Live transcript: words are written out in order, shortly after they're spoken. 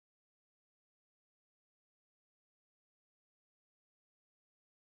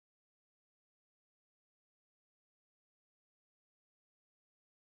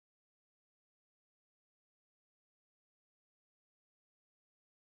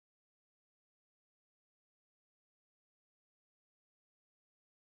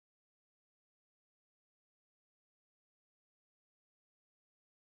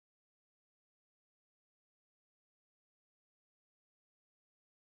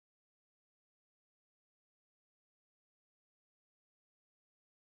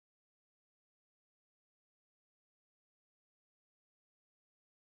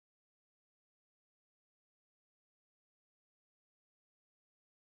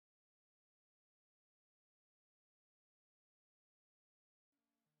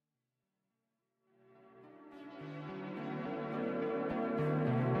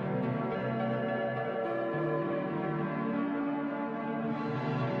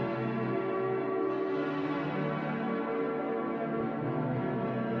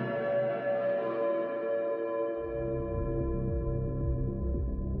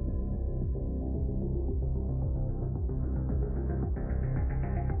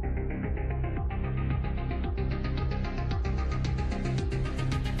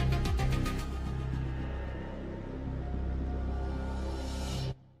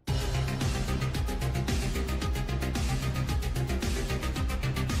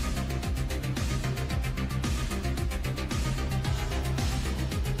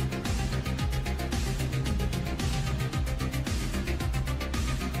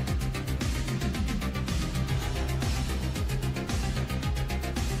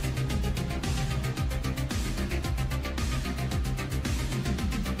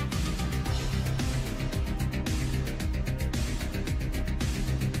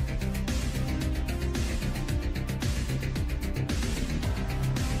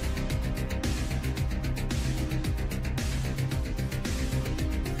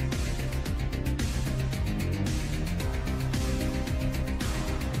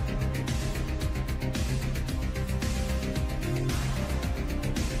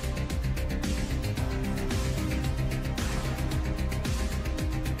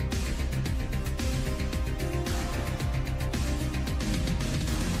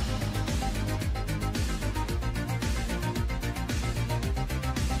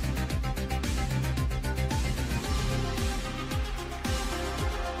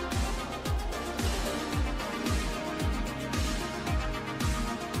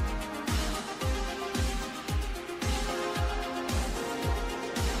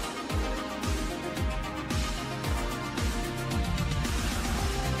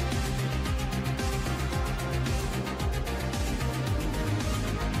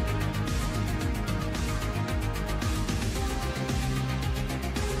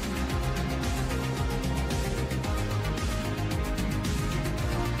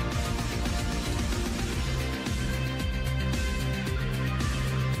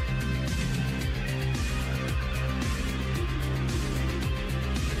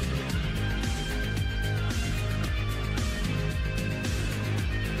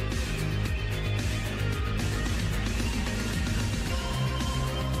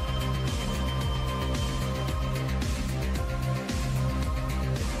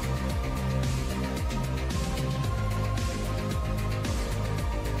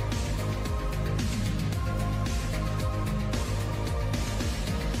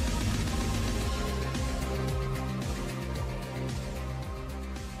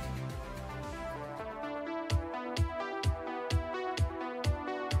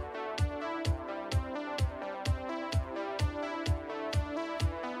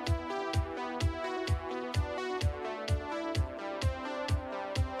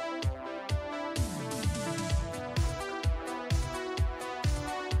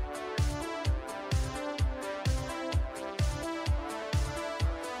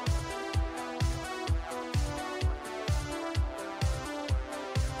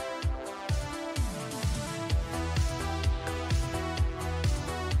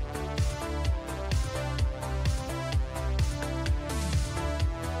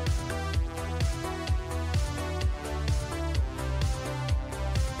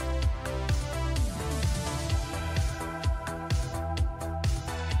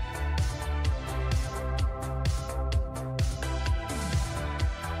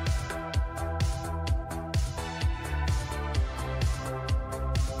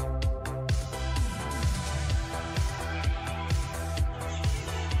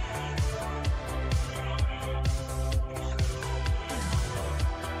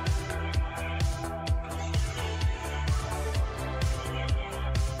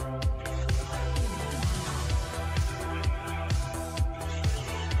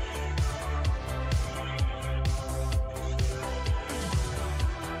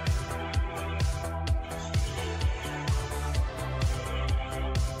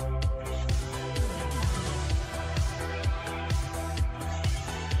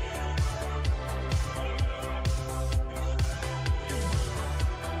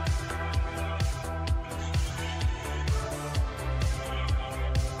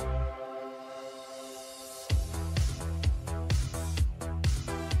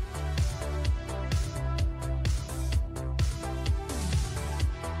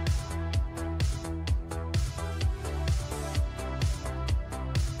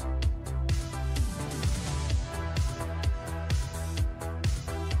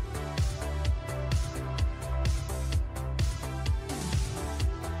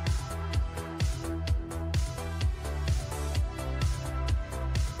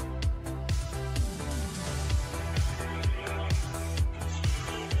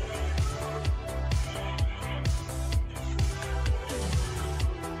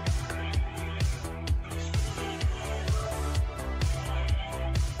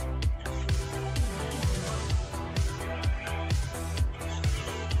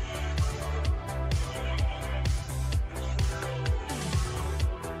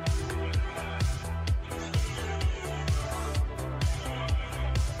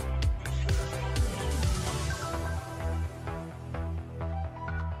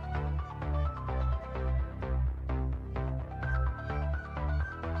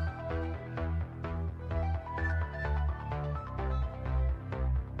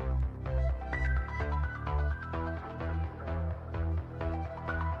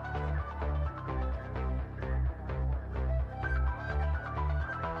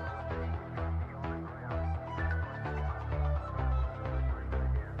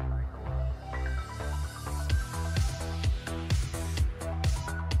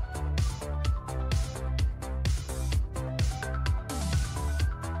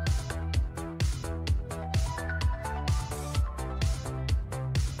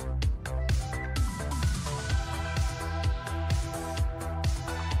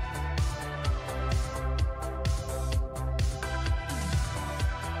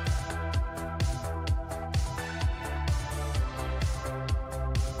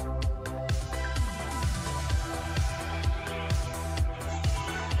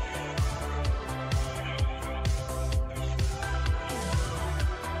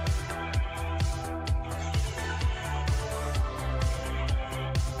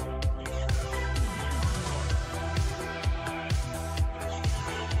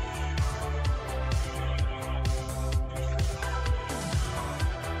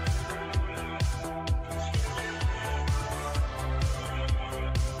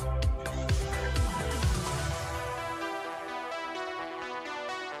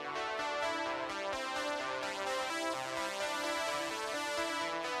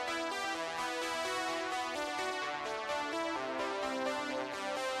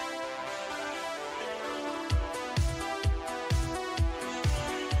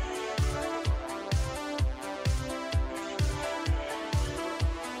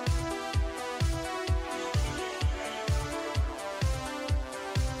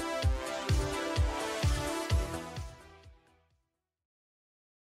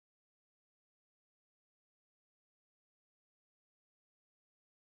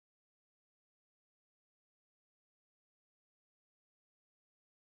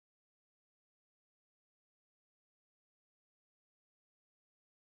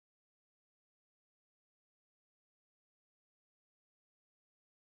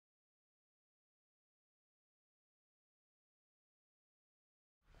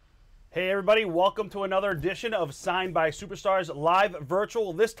Hey everybody, welcome to another edition of Signed by Superstars live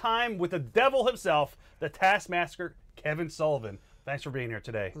virtual, this time with the devil himself, the Taskmaster, Kevin Sullivan. Thanks for being here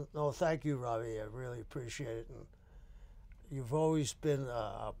today. No, thank you, Robbie. I really appreciate it. And you've always been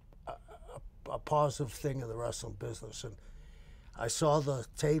a positive thing in the wrestling business. And I saw the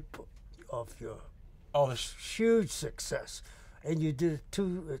tape of your huge success. And you did it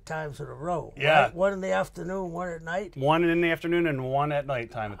 2 times in a row. Yeah. Right? One in the afternoon, one at night. One in the afternoon and one at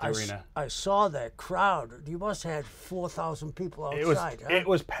nighttime at the arena. I saw that crowd. You must have had 4,000 people outside. It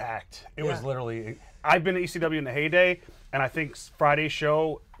was packed. It was literally. I've been to ECW in the heyday, and I think Friday's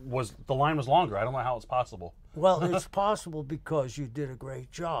show the line was longer. I don't know how it's possible. Well, it's possible because you did a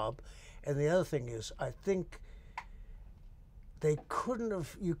great job. And the other thing is, I think you couldn't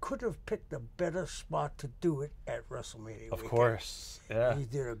have picked a better spot to do it at WrestleMania Of weekend. course, yeah. You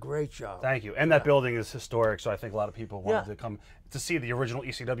did a great job. Thank you. And that building is historic, so I think a lot of people wanted to come to see the original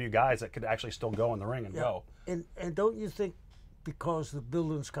ECW guys that could actually still go in the ring and go. And don't you think because the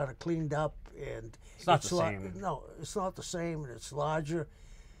building's kind of cleaned up and it's not the same? No, it's not the same, and it's larger,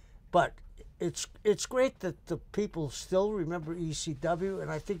 but it's great that the people still remember ECW, and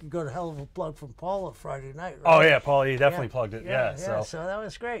I think you got a hell of a plug from Paul on Friday night, right? Oh yeah, Paul, he definitely plugged it. Yeah, so that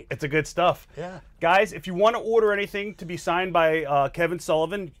was great. It's a good stuff. Yeah. Guys, if you want to order anything to be signed by Kevin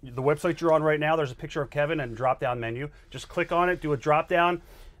Sullivan, the website you're on right now, there's a picture of Kevin and drop-down menu. Just click on it, do a drop-down.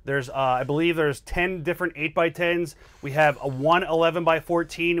 There's, I believe there's 10 different 8x10s. We have a 1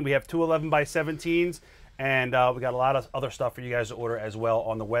 11x14. We have 2 11x17s. And we got a lot of other stuff for you guys to order as well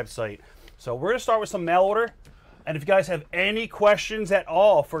on the website. So we're going to start with some mail order. And if you guys have any questions at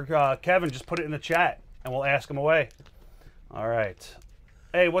all for Kevin, just put it in the chat and we'll ask him away. All right.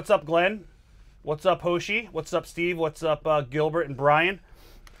 Hey, what's up, Glenn? What's up, Hoshi? What's up, Steve? What's up, Gilbert and Brian?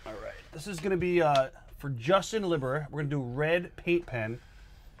 All right. This is going to be for Justin Liberer. We're going to do red paint pen,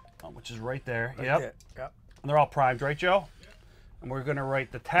 which is right there. Yep. Yep. And they're all primed, right, Joe? And we're going to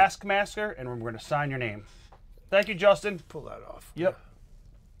write the Taskmaster, and we're going to sign your name. Thank you, Justin. Pull that off. Yep.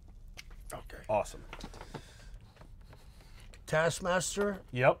 Okay. Awesome. Taskmaster.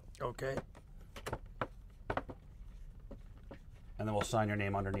 Yep. Okay. And then we'll sign your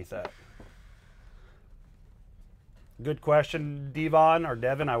name underneath that. Good question, Devon or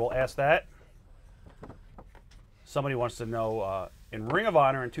Devin. I will ask that. Somebody wants to know, in Ring of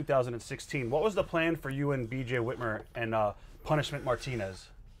Honor in 2016, what was the plan for you and BJ Whitmer and Punishment Martinez?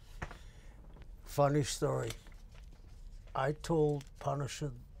 Funny story. I told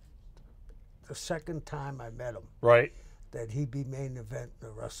Punisher the second time I met him that he'd be main event in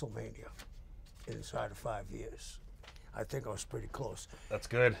the WrestleMania inside of 5 years. I think I was pretty close. That's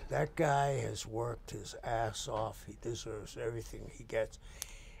good. That guy has worked his ass off. He deserves everything he gets.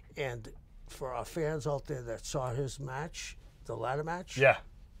 And for our fans out there that saw his match, the ladder match,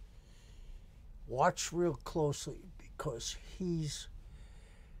 watch real closely because he's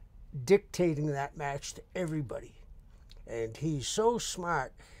dictating that match to everybody. And he's so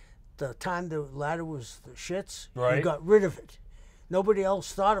smart. The time the ladder was the shits, he got rid of it. Nobody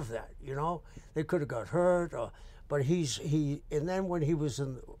else thought of that, you know? They could have got hurt, but and then when he was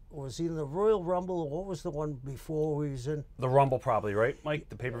he in the Royal Rumble, or what was the one before he was in? The Rumble probably, right, Mike?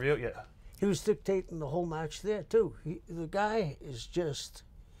 The pay-per-view? Yeah. He was dictating the whole match there, too. The guy is just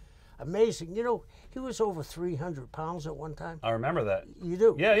amazing. You know, he was over 300 pounds at one time. I remember that. You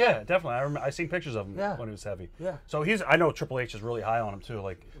do? Yeah, definitely. I seen pictures of him when he was heavy. Yeah. So I know Triple H is really high on him too.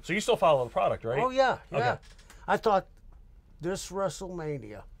 Like, so you still follow the product, right? Oh yeah. Okay. I thought this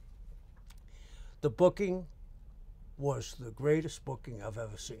WrestleMania, the booking was the greatest booking I've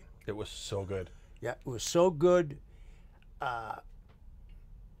ever seen. It was so good. Yeah, it was so good.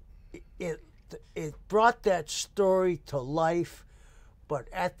 It brought that story to life. But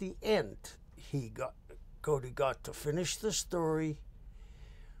at the end, Cody got to finish the story.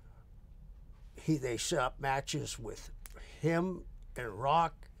 They set up matches with him and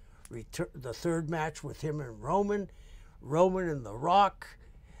Rock. The third match with him and Roman and The Rock.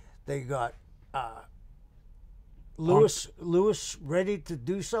 They got Lewis ready to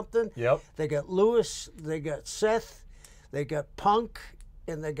do something. Yep. They got Lewis. They got Seth. They got Punk.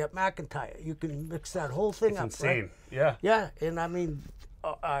 And they got McIntyre. You can mix that whole thing up. It's insane. Right? Yeah. Yeah, and I mean,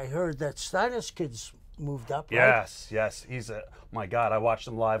 I heard that Steiner's kids moved up. Yes. He's my God. I watched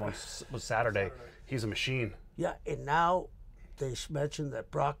him live on Saturday. He's a machine. Yeah, and now they mentioned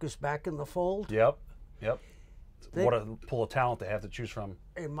that Brock is back in the fold. Yep. What a pool of talent they have to choose from.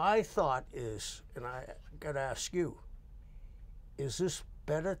 And my thought is, and I got to ask you, is this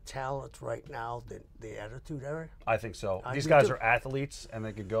better talent right now than the Attitude Era? I think so. These guys are athletes and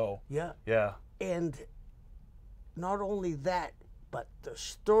they could go. Yeah. Yeah. And not only that, But the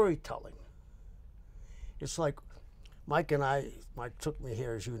storytelling, it's like Mike took me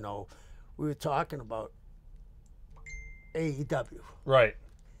here, as you know. We were talking about AEW. Right.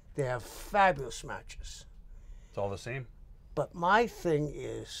 They have fabulous matches. It's all the same. But my thing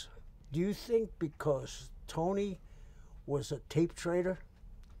is, do you think because Tony was a tape trader,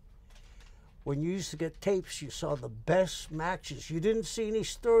 when you used to get tapes, you saw the best matches. You didn't see any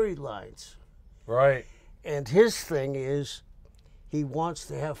storylines. Right. And his thing is, he wants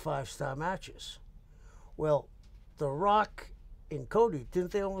to have 5-star matches. Well, The Rock and Cody,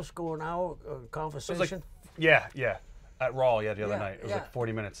 didn't they almost go an hour conversation? Yeah. At Raw, the other night. It was like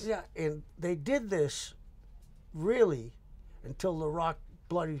 40 minutes. Yeah, and they did this really until The Rock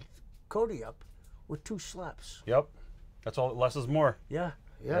bloodied Cody up with 2 slaps. Yep. That's all. Less is more. Yeah.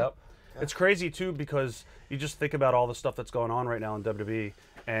 Yep. It's crazy too because you just think about all the stuff that's going on right now in WWE,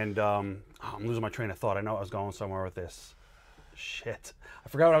 and I'm losing my train of thought. I know I was going somewhere with this. Shit, I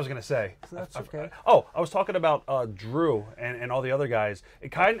forgot what I was gonna say. That's okay. Oh, I was talking about Drew and all the other guys.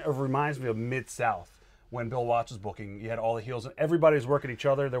 It kind of reminds me of Mid-South when Bill Watts was booking. You had all the heels and everybody was working each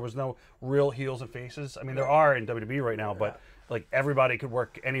other. There was no real heels and faces. I mean, there are in WWE right now, but like everybody could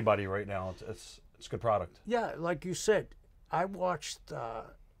work anybody right now. It's a good product. Yeah, like you said, I watched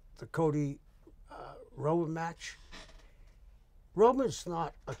the Cody Roman match. Roman's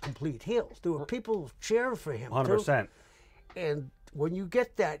not a complete heel. There were people cheering for him. 100%. And when you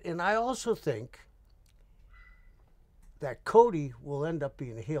get that, and I also think that Cody will end up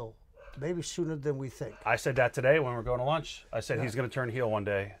being a heel maybe sooner than we think. I said that today when we were going to lunch. I said he's going to turn heel one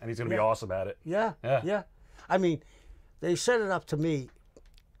day, and he's going to be awesome at it. Yeah. I mean, they set it up to me,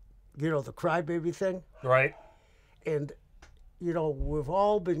 the crybaby thing. Right. And, we've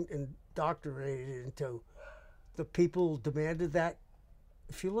all been indoctrinated into the people demanded that.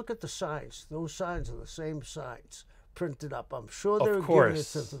 If you look at the signs, those signs are the same signs printed up. I'm sure they're giving it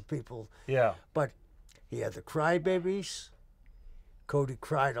to the people. Yeah. But he had the crybabies. Cody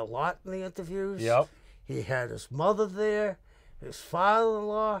cried a lot in the interviews. Yep. He had his mother there, his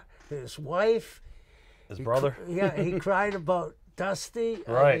father-in-law, his wife. His brother. He cried about Dusty.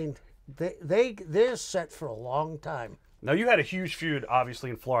 Right. I mean, they're set for a long time. Now, you had a huge feud,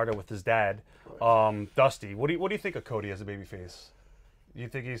 obviously, in Florida with his dad, Dusty. What do you think of Cody as a babyface? Do you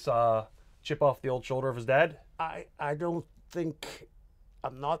think he's chip off the old shoulder of his dad? I don't think,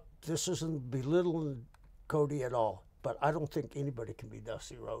 this isn't belittling Cody at all, but I don't think anybody can be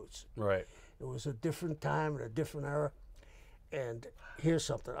Dusty Rhodes. Right. It was a different time and a different era. And here's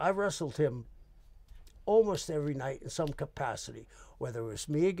something. I wrestled him almost every night in some capacity, whether it was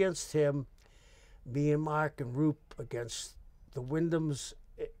me against him, me and Mark and Roop against the Wyndhams,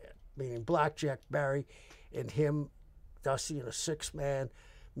 meaning Blackjack Barry, and him, Dusty, in a 6-man,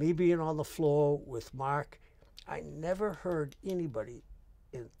 me being on the floor with Mark. I never heard anybody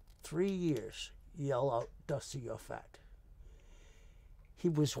in 3 years yell out, "Dusty, you're fat." He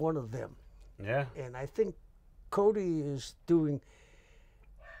was one of them. Yeah. And I think Cody is doing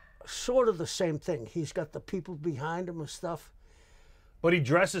sort of the same thing. He's got the people behind him and stuff. But he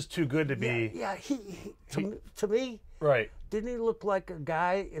dresses too good to be... Yeah, to me, right. Didn't he look like a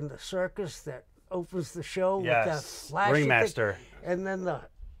guy in the circus that opens the show with that flashy ringmaster thing? And then the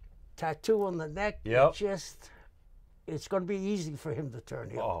tattoo on the neck. Yep. It's going to be easy for him to turn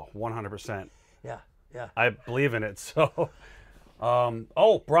heel. Oh, 100%. Yeah. I believe in it. So,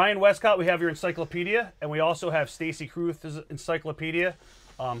 Brian Westcott, we have your encyclopedia, and we also have Stacy Kruth's encyclopedia.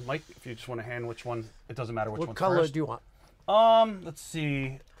 Mike, if you just want to hand which one, it doesn't matter which one. What color first. do you want? Let's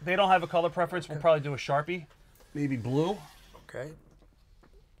see. They don't have a color preference. We'll probably do a Sharpie, maybe blue. Okay.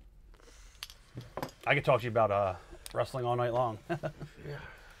 I could talk to you about wrestling all night long. Yeah.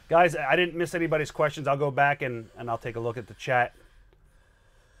 Guys, I didn't miss anybody's questions. I'll go back and I'll take a look at the chat.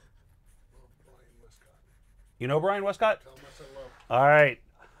 You know Brian Westcott? Tell him I said hello. All right.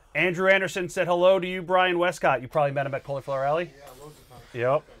 Andrew Anderson said hello to you, Brian Westcott. You probably met him at Cauliflower Alley? Yeah, loads of times.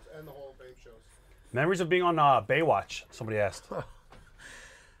 Yep. And the whole Babe shows. Memories of being on Baywatch, somebody asked.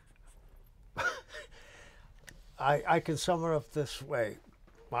 I can sum it up this way.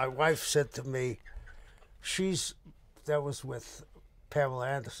 My wife said to me, that was with Pamela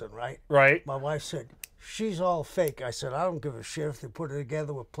Anderson, right? Right. My wife said, she's all fake. I said, I don't give a shit if they put it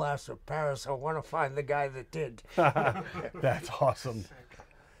together with plaster of Paris. I want to find the guy that did. That's awesome.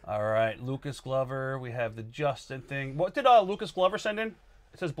 All right, Lucas Glover. We have the Justin thing. What did Lucas Glover send in?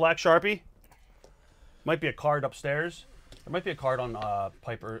 It says Black Sharpie. Might be a card upstairs. There might be a card on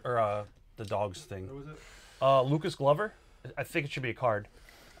Piper or the dogs thing. Who was it? Lucas Glover. I think it should be a card.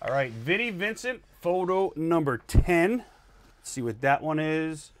 All right, Vinny Vincent, photo number 10. Let's see what that one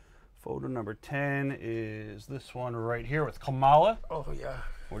is. Photo number 10 is this one right here with Kamala. Oh, yeah.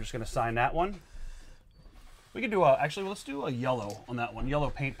 We're just going to sign that one. We can do a, actually, let's do a yellow on that one. Yellow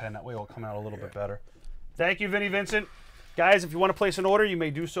paint pen. That way it'll come out a little bit better. Thank you, Vinny Vincent. Guys, if you want to place an order, you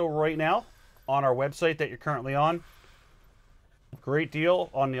may do so right now on our website that you're currently on. Great deal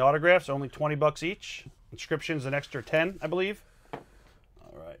on the autographs, only 20 bucks each. Inscriptions an extra 10, I believe. All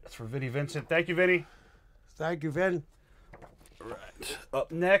right, that's for Vinny Vincent. Thank you, Vinny. Thank you, Vin. All right.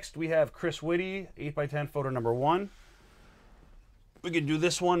 Up next, we have Chris Whitty, 8x10 photo number 1. We could do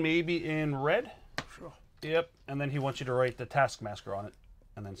this one maybe in red. Sure. Yep, and then he wants you to write the Taskmaster on it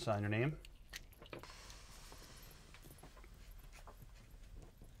and then sign your name.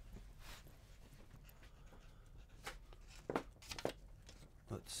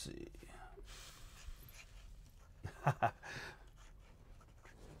 Let's see.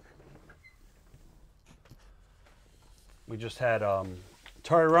 We just had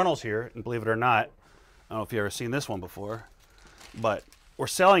Tari Runnels here, and believe it or not, I don't know if you've ever seen this one before, but we're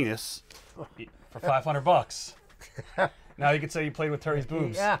selling this for 500 bucks. Now you can say you played with Terry's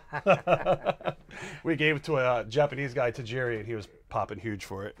boobs. Yeah. We gave it to a Japanese guy, Tajiri, and he was popping huge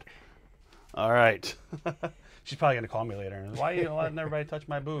for it. All right. She's probably going to call me later. Why are you letting everybody touch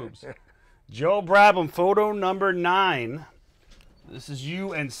my boobs? Joe Brabham, photo number 9. This is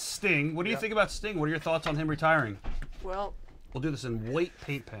you and Sting. What do you think about Sting? What are your thoughts on him retiring? Well, We'll do this in white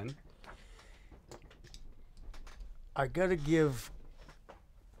paint pen. I got to give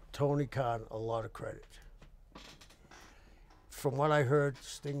Tony Khan a lot of credit. From what I heard,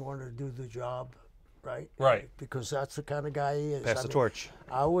 Sting wanted to do the job, right? Right. Because that's the kind of guy he is. Pass the torch.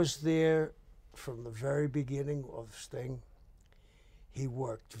 I was there from the very beginning of Sting. He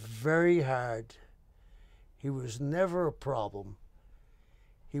worked very hard. He was never a problem.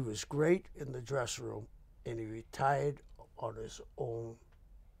 He was great in the dressing room, and he retired on his own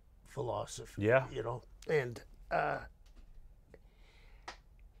philosophy. Yeah. You know, and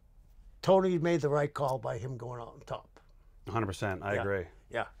Tony made the right call by him going out on top. 100%. I agree.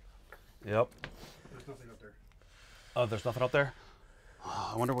 Yeah. Yep. There's nothing up there. Oh, there's nothing up there?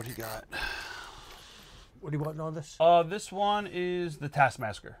 I wonder what he got. What do you want to know this? This one is the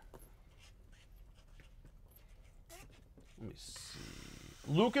Taskmaster. Let me see.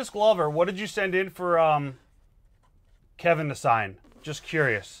 Lucas Glover, what did you send in for Kevin to sign? Just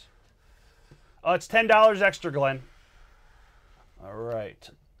curious. It's $10 extra, Glenn. All right.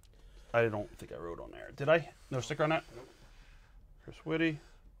 I don't think I wrote on there. Did I? No sticker on that? Nope. Chris Whitty.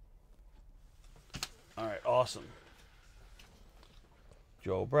 All right, awesome.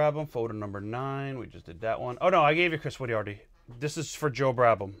 Joe Brabham, photo number 9. We just did that one. Oh, no, I gave you Chris Whitty already. This is for Joe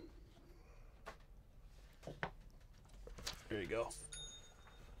Brabham. There you go.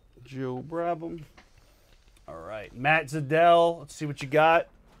 Joe Brabham. All right, Matt Zadell. Let's see what you got.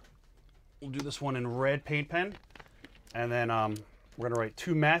 We'll do this one in red paint pen. And then we're going to write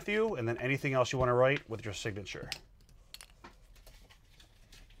to Matthew, and then anything else you want to write with your signature.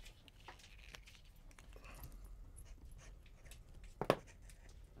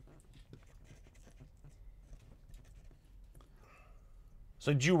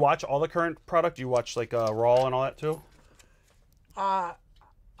 So do you watch all the current product? Do you watch like Raw and all that too?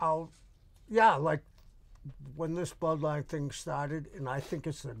 Yeah, like when this Bloodline thing started, and I think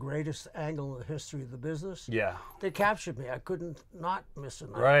it's the greatest angle in the history of the business. Yeah. They captured me. I couldn't not miss a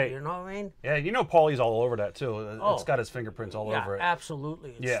night. Right. You know what I mean? Yeah, you know Paulie's all over that too. It's Oh. got his fingerprints all Yeah, over it.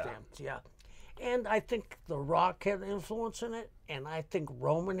 absolutely. It's Yeah. stamped. Yeah. And I think The Rock had influence in it, and I think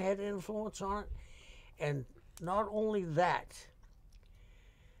Roman had influence on it. And not only that,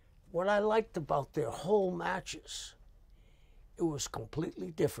 what I liked about their whole matches, it was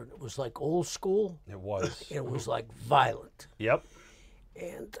completely different. It was like old school. It was. It was like violent. Yep.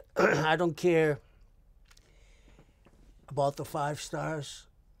 And I don't care about the 5 stars.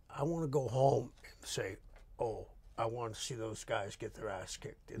 I want to go home and say, oh, I want to see those guys get their ass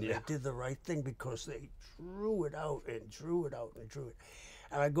kicked. And Yeah. they did the right thing because they drew it out and drew it out and drew it.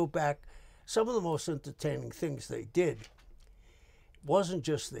 And I go back, some of the most entertaining things they did wasn't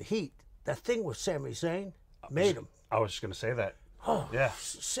just the heat. That thing with Sami Zayn made him. I was just going to say that. Oh, Yeah.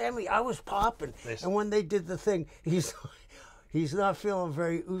 Sammy, I was popping. They- And when they did the thing, he's not feeling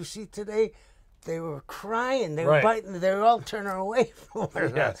very oozy today. They were crying. They were Right. biting. They were all turning away from one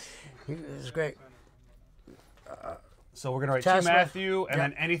another. Yes. It was great. So we're going to write to Tasman. Matthew, and Yeah.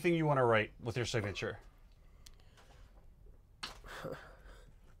 then anything you want to write with your signature. I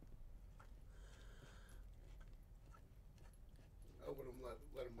wouldn't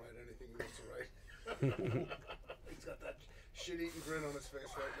let him write anything he wants to write. He's got that shit-eating grin on his face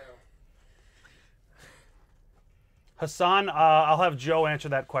right now. Hassan, I'll have Joe answer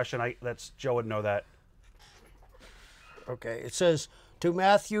that question. That's Joe would know that. Okay, it says, to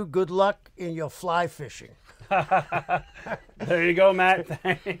Matthew, good luck in your fly fishing. There you go, Matt.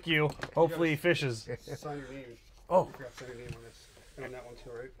 Thank you. Hopefully he fishes. Sign your name. Oh. You forgot to sign your name on this. And on that one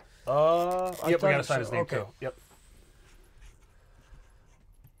too, right? Yep, we thought gotta it sign his said- name okay. too. Yep.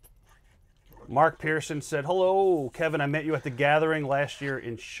 Mark Pearson said, "Hello, Kevin. I met you at the gathering last year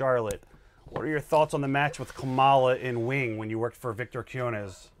in Charlotte. What are your thoughts on the match with Kamala in Wing when you worked for Victor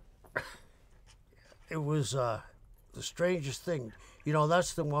Quinones?" It was the strangest thing. You know,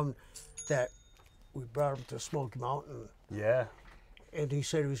 that's the one that we brought him to Smoky Mountain, Yeah. and he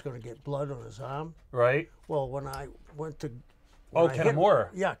said he was going to get blood on his arm. Right. Well, when I went to... Oh, when I hit- Kenamura.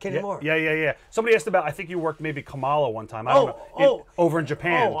 Yeah, Kenamura. Yeah. Somebody asked about. I think you worked maybe Kamala one time. I don't know. Over in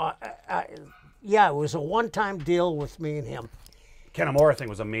Japan. Oh, yeah, it was a one-time deal with me and him. Kenamura thing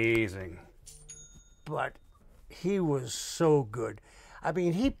was amazing. But he was so good. I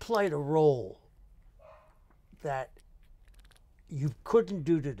mean, he played a role that you couldn't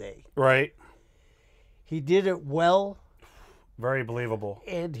do today. Right. He did it well, Very believable.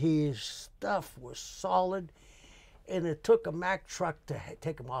 and his stuff was solid, and it took a Mack truck to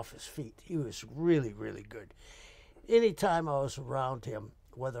take him off his feet. He was really, really good. Anytime I was around him,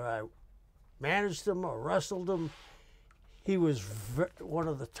 whether I managed him or wrestled him, he was one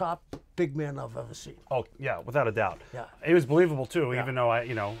of the top big men I've ever seen. Oh yeah, without a doubt. Yeah. He was believable too. Yeah. Even though I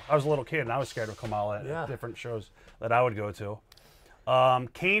was a little kid and I was scared of Kamala at Yeah. different shows that I would go to.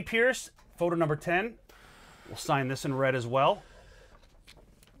 Kane Pierce, photo number 10. We'll sign this in red as well.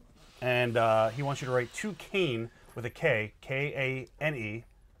 And he wants you to write to Kane with a K, Kane,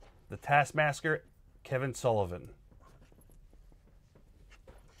 the Taskmaster, Kevin Sullivan.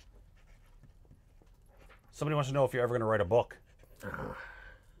 Somebody wants to know if you're ever going to write a book.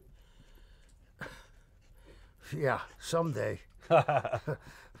 Yeah, someday. What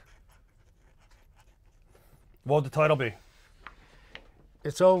would the title be?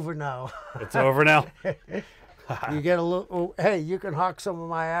 It's over now. It's over now. You get a little. Oh, hey, you can hawk some of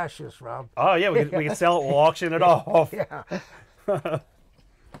my ashes, Rob. Oh yeah, we can sell it. We'll auction it off. Yeah.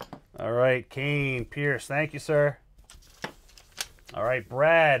 All right, Kane Pierce, thank you, sir. All right,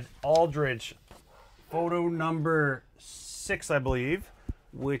 Brad Aldridge, photo number 6, I believe,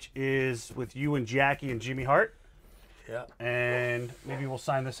 which is with you and Jackie and Jimmy Hart. Yeah. And maybe we'll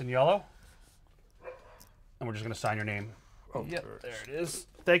sign this in yellow. And we're just going to sign your name. Oh, Yep, there it is.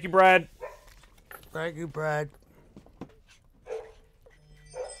 Thank you, Brad. Thank you, Brad.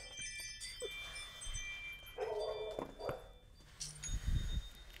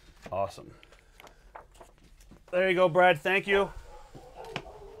 Awesome. There you go, Brad. Thank you.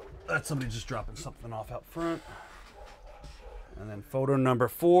 That's somebody just dropping something off out front. And then photo number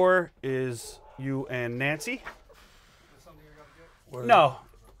 4 is you and Nancy. No.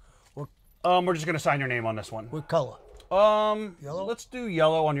 We're just gonna sign your name on this one. What color? Yellow? Let's do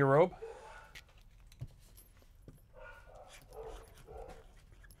yellow on your robe.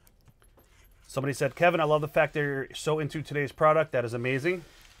 Somebody said, Kevin, I love the fact that you're so into today's product. That is amazing.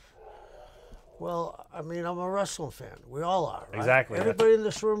 Well, I mean, I'm a wrestling fan. We all are, right? Exactly. Everybody in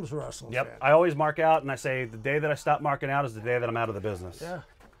this room is a wrestling Yep. fan. I always mark out, and I say the day that I stop marking out is the day that I'm out of the business. Yeah.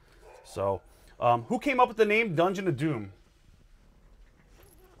 So, who came up with the name Dungeon of Doom?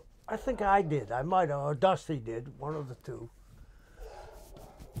 I think I did. I might have, or Dusty did, one of the two.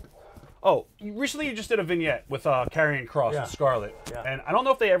 Oh, recently you just did a vignette with Karrion Kross Yeah. and Scarlett. Yeah. And I don't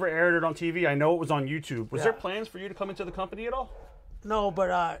know if they ever aired it on TV. I know it was on YouTube. Was Yeah. there plans for you to come into the company at all? No,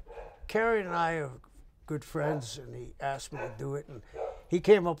 but Kerry and I are good friends, and he asked me to do it, and he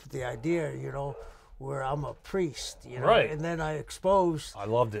came up with the idea, you know, where I'm a priest, you know, Right. and then I exposed I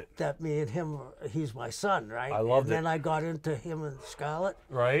loved it. that me and him, he's my son, right? I loved and it. then I got into him and Scarlett.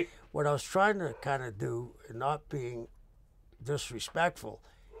 Right? What I was trying to kind of do, and not being disrespectful,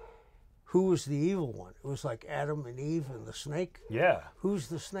 who was the evil one? It was like Adam and Eve and the snake. Yeah. Who's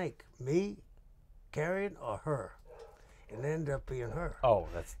the snake? Me, Carrion, or her? And it ended up being her. Oh,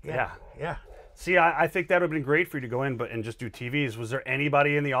 that's, yeah. Yeah. See, I think that would have been great for you to go in and just do TVs. Was there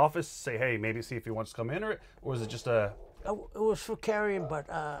anybody in the office say, hey, maybe see if he wants to come in, or was it just a... It was for Carrion, but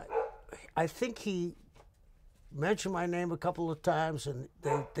I think he mentioned my name a couple of times, and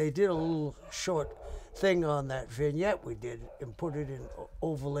they did a little short thing on that vignette we did and put it in,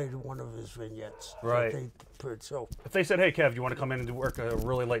 overlaid one of his vignettes. Right. So If they said, hey, Kev, you want to come in and work a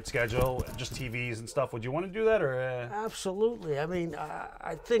really late schedule, just TVs and stuff, would you want to do that, or... absolutely. I mean,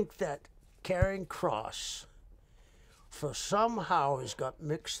 I think that Karrion Kross, for somehow has got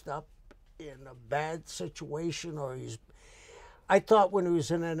mixed up in a bad situation, or I thought when he was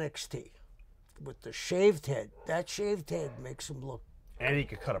in NXT, with the shaved head. That shaved head makes him look. And he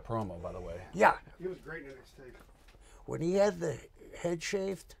could cut a promo, by the way. Yeah, He was great in NXT. when he had the head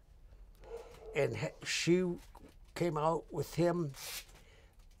shaved, and she came out with him,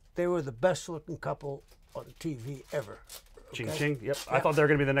 they were the best looking couple on TV ever. Ching okay? ching. Yep. I Yeah. thought they were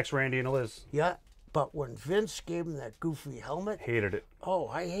going to be the next Randy and Liz. Yeah, but when Vince gave him that goofy helmet, Hated it. oh,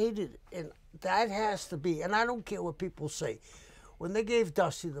 I hated it. And that has to be, and I don't care what people say, when they gave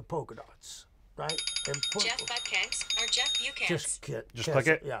Dusty the polka dots, right? And put, Jeff Buttkinks or Jeff Buchans. just Click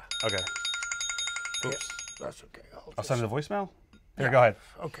it? Yeah. Okay. Yeah, Oops. that's okay. I'll send him the voicemail? Here, Yeah. go ahead.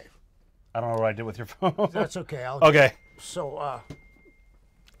 Okay, I don't know what I did with your phone. that's okay. I'll Okay. So,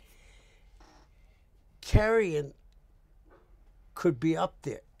 Carrion could be up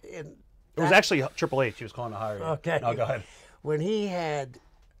there. And It was actually Triple H. He was calling to hire you. Okay. No, go ahead. when he had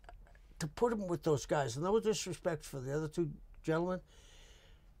to put him with those guys, no disrespect for the other two gentlemen,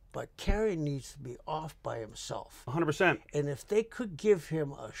 but Carrion needs to be off by himself. 100%. And if they could give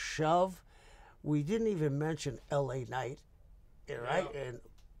him a shove, we didn't even mention L.A. Knight, right? And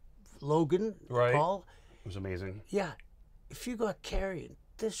Logan, Right. Paul. It was amazing. Yeah, if you got Carrion,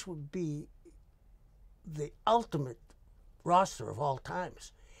 this would be the ultimate roster of all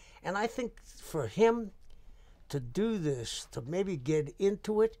times. And I think for him to do this, to maybe get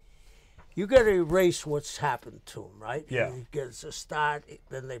into it, you got to erase what's happened to him, right? Yeah. He gets a start,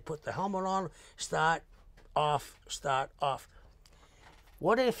 then they put the helmet on, start, off, start, off.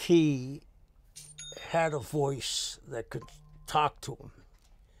 What if he had a voice that could talk to him?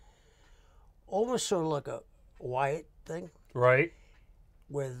 Almost sort of like a Wyatt thing, Right?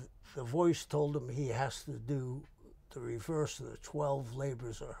 where the voice told him he has to do the reverse of the 12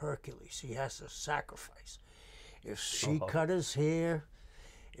 labors of Hercules. He has to sacrifice. If she cut his hair,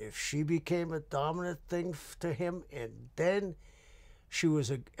 if she became a dominant thing to him, and then she was,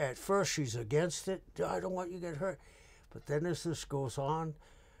 at first she's against it. I don't want you to get hurt. But then as this goes on,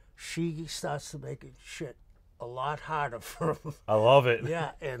 she starts to make it shit a lot harder for him. I love it.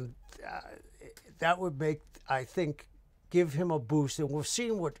 Yeah, and that would make, I think, give him a boost. And we've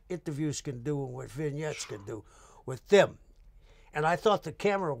seen what interviews can do and what vignettes can do with them. And I thought the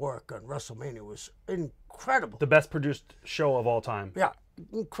camera work on WrestleMania was incredible. The best produced show of all time. Yeah,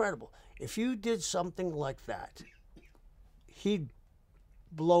 incredible. If you did something like that, he'd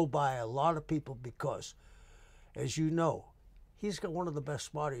blow by a lot of people because, as you know, he's got one of the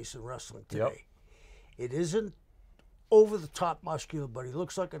best bodies in wrestling today. It isn't over the top muscular, but he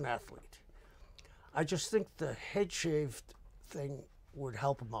looks like an athlete. I just think the head shaved thing would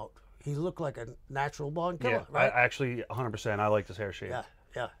help him out. He looked like a natural born killer, Yeah, right? I actually 100%. I like this hair shape.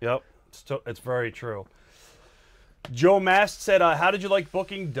 Yeah. Yep, it's very true. Joe Mast said, "How did you like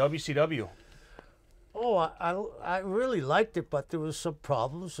booking WCW?" Oh, I really liked it, but there was some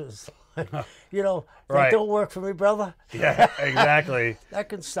problems. It's like, you know, that Right. don't work for me, brother. Yeah, exactly. That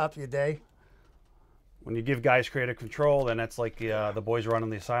can stop your day. When you give guys creative control, then that's like the boys running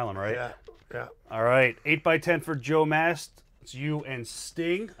the asylum, right? Yeah. All right, 8x10 for Joe Mast. It's you and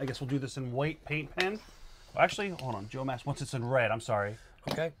Sting. I guess we'll do this in white paint pen. Actually, hold on. Joe Mast, once it's in red, I'm sorry.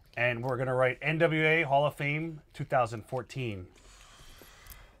 Okay. And we're going to write NWA Hall of Fame 2014.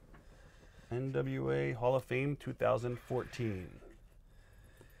 NWA Hall of Fame 2014.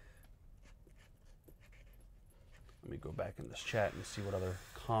 Let me go back in this chat and see what other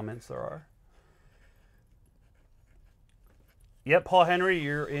comments there are. Yep, Paul Henry,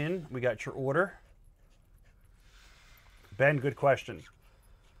 you're in. We got your order. Ben, good question.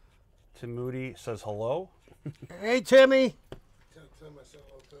 Tim Moody says hello. Hey, Timmy. Tell him I said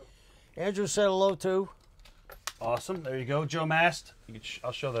hello too. Andrew said hello, too. Awesome. There you go, Joe Mast. You can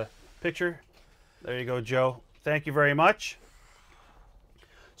I'll show the picture. There you go, Joe. Thank you very much.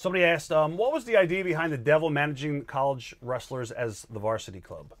 Somebody asked, what was the idea behind the Devil managing college wrestlers as the varsity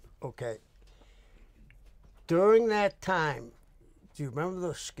club? Okay. During that time, do you remember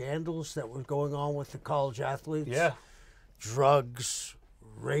the scandals that were going on with the college athletes? Yeah. Drugs,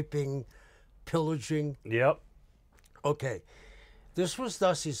 raping, pillaging. Yep. Okay. This was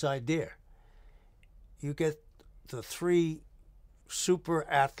Dusty's idea. You get the three super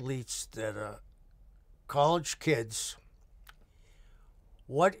athletes that are college kids.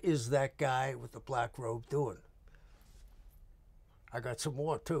 What is that guy with the black robe doing? I got some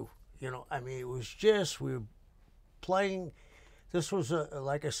more too. You know, I mean, it was just, we were playing, this was,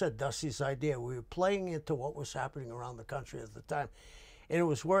 like I said, Dusty's idea. We were playing into what was happening around the country at the time. And it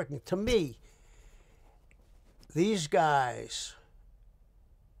was working. To me, these guys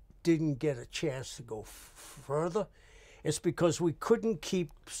didn't get a chance to go further. It's because we couldn't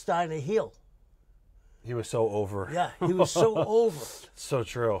keep Steiner heel. He was so over. Yeah, he was so over. So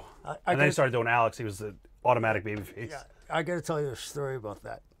true. I And then he gotta- started doing Alex. He was the automatic babyface. Yeah, I got to tell you a story about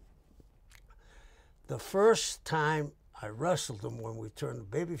that. The first time I wrestled him when we turned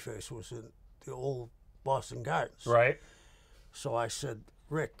babyface was in the old Boston Gardens. Right? So I said,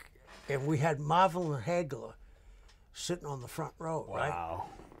 Rick, and we had Marvin Hagler sitting on the front row, right? Wow.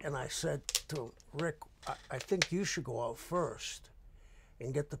 And I said to him, Rick, I think you should go out first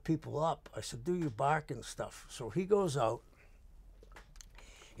and get the people up. I said, do your barking stuff. So he goes out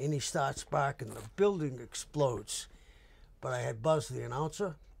and he starts barking. The building explodes. But I had buzzed the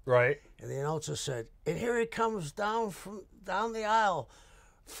announcer, Right? and the announcer said, and here he comes down the aisle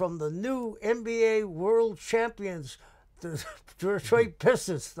from the new NBA World Champions, the Detroit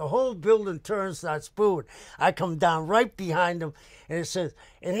Pistons. The whole building turns, starts booing. I come down right behind him, and it says,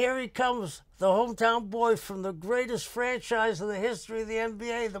 and here he comes, the hometown boy from the greatest franchise in the history of the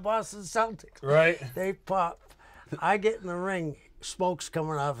NBA, the Boston Celtics. Right? They pop. I get in the ring, smoke's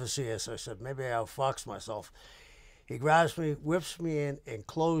coming out of his ears. I said, maybe I'll fox myself. He grabs me, whips me in, and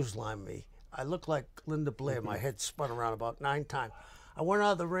clotheslined me. I looked like Linda Blair. My head spun around about 9 times. I went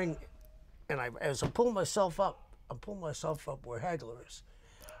out of the ring, and as I'm pulling myself up, where Hagler is.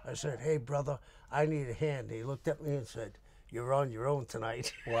 I said, hey, brother, I need a hand. He looked at me and said, you're on your own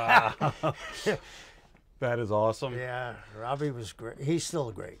tonight. Wow. That is awesome. Yeah, Robbie was great. He's still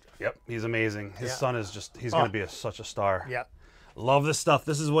great. Yep. He's amazing. His Yeah. son is just, he's going to be such a star. Yeah. Love this stuff.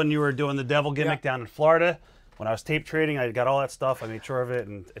 This is when you were doing the devil gimmick down in Florida. When I was tape trading, I got all that stuff. I made sure of it,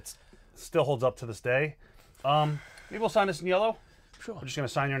 and it still holds up to this day. Maybe we'll sign this in yellow. Sure. We're just going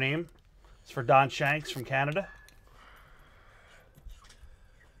to sign your name. It's for Don Shanks from Canada.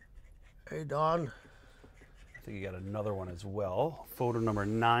 Hey, Don. I think you got another one as well. Photo number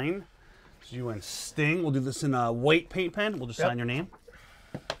 9. It's you and Sting. We'll do this in a white paint pen. We'll just sign your name.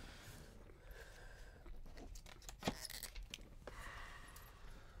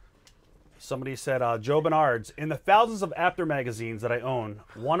 Somebody said, Joe Bernard's, in the thousands of After magazines that I own,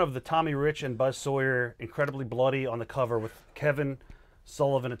 one of the Tommy Rich and Buzz Sawyer, incredibly bloody on the cover with Kevin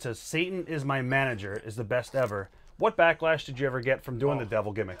Sullivan. It says, Satan is my manager, is the best ever. What backlash did you ever get from doing the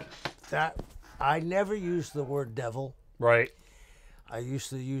devil gimmick? That I never used the word devil. Right. I used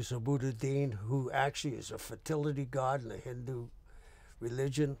to use a Buddha Dean, who actually is a fertility god in the Hindu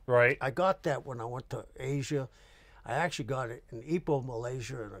religion. Right. I got that when I went to Asia. I actually got it in Ipoh,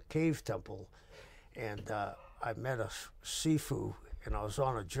 Malaysia, in a cave temple. And I met a Sifu, and I was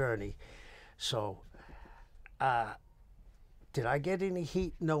on a journey. So, did I get any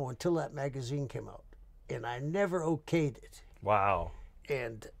heat? No, until that magazine came out. And I never okayed it. Wow.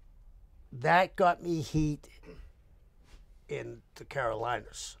 And that got me heat in the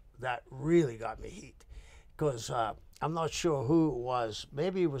Carolinas. That really got me heat. Because I'm not sure who it was.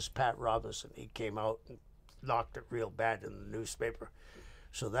 Maybe it was Pat Robinson. He came out and knocked it real bad in the newspaper.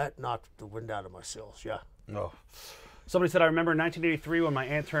 So that knocked the wind out of my sails, yeah. Oh. Somebody said, I remember in 1983 when my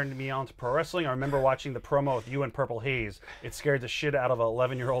aunt turned me on to pro wrestling. I remember watching the promo with you and Purple Haze. It scared the shit out of an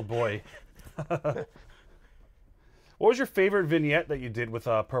 11-year-old boy. What was your favorite vignette that you did with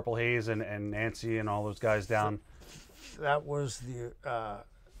Purple Haze and Nancy and all those guys down? That was the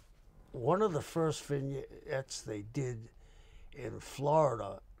one of the first vignettes they did in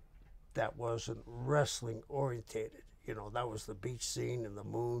Florida that wasn't wrestling orientated. You know, that was the beach scene and the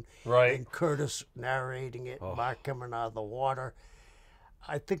moon. Right. And Curtis narrating it, Mark coming out of the water.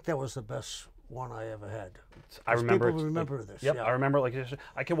 I think that was the best one I ever had. I remember. People remember this. Yep, yeah. I remember. Like,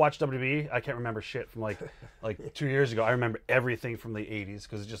 I can watch WWE. I can't remember shit from like 2 years ago. I remember everything from the 80s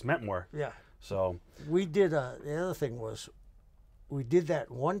because it just meant more. Yeah. So We did, the other thing was, we did that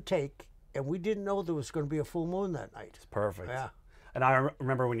one take, and we didn't know there was going to be a full moon that night. perfect. Yeah. And I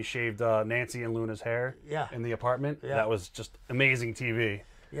remember when you shaved Nancy and Luna's hair Yeah. in the apartment. Yeah. That was just amazing TV.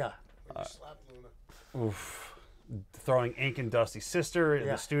 Yeah. Slap Luna. Oof. Throwing Ink and Dusty's sister in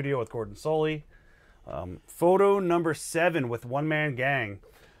Yeah. the studio with Gordon Soley. Photo number 7 with One Man Gang.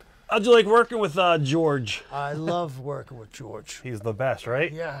 How'd you like working with George? I love working with George. He's the best,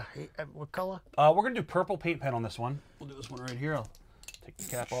 right? Yeah. What color? We're going to do purple paint pen on this one. We'll do this one right here. I'll take the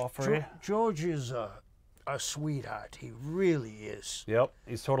cap off for you. George is a sweetheart. He really is. Yep.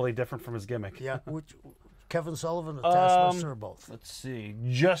 He's totally different from his gimmick. Yeah. Which, Kevin Sullivan, or Taskmaster, or both? Let's see.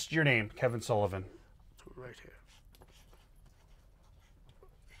 Just your name, Kevin Sullivan. Right here.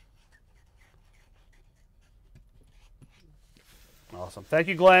 Awesome. Thank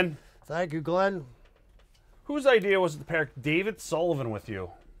you, Glenn. Thank you, Glenn. Whose idea was it to pair David Sullivan with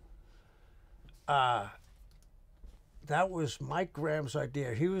you? That was Mike Graham's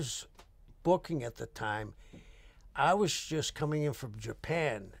idea. He was booking at the time. I was just coming in from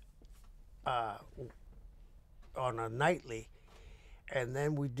Japan on a nightly. And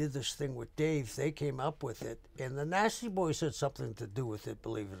then we did this thing with Dave. They came up with it. And the Nasty Boys had something to do with it,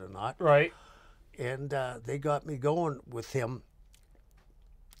 believe it or not. Right. And they got me going with him.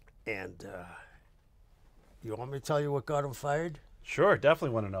 And you want me to tell you what got him fired? Sure,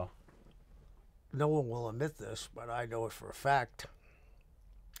 definitely want to know. No one will admit this, but I know it for a fact.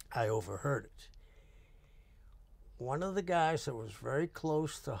 I overheard it. One of the guys that was very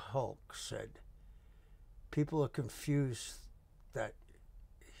close to Hulk said, people are confused that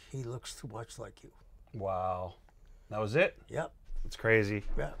he looks too much like you. Wow. That was it? Yep. It's crazy.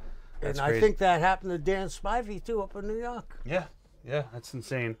 Yeah. That's And crazy. I think that happened to Dan Spivey, too, up in New York. Yeah. Yeah, that's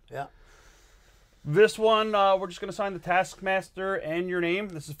insane. Yeah. This one, we're just going to sign the Taskmaster and your name.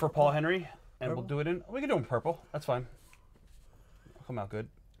 This is for Paul Henry. And we'll do it in, we can do it in purple. That's fine. It'll come out good.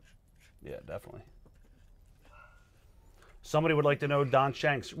 Yeah, definitely. Somebody would like to know, Don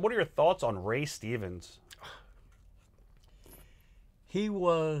Shanks, what are your thoughts on Ray Stevens? He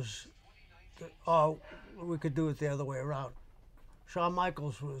was, we could do it the other way around. Shawn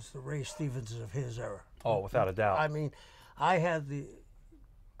Michaels was the Ray Stevens of his era. Oh, without a doubt. I mean, I had the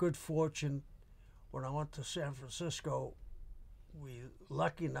good fortune when I went to San Francisco, we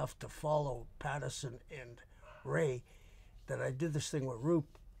lucky enough to follow Patterson and Ray, that I did this thing with Roop,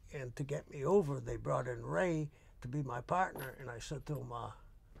 and to get me over, they brought in Ray to be my partner, and I said to him,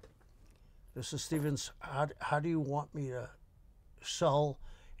 Mr. Stevens, how do you want me to sell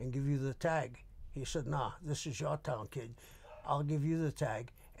and give you the tag? He said, nah, this is your town, kid. I'll give you the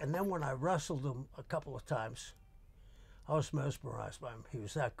tag. And then when I wrestled him a couple of times, I was mesmerized by him. He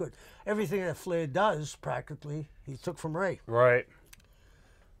was that good. Everything that Flair does, practically, he took from Ray. Right.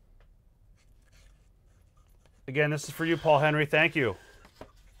 Again, this is for you, Paul Henry. Thank you.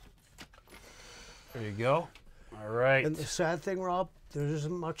 There you go. All right. And the sad thing, Rob, there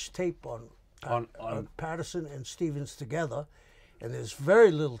isn't much tape on Patterson and Stevens together, and there's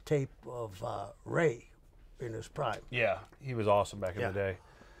very little tape of Ray in his prime. Yeah, he was awesome back in Yeah. the day.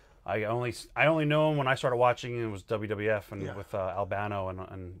 I only know him when I started watching. It was WWF and with Albano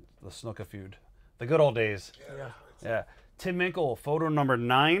and the Snuka feud, the good old days. Yeah. Yeah. Tim Minkle, photo number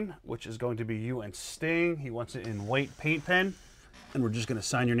 9, which is going to be you and Sting. He wants it in white paint pen, and we're just going to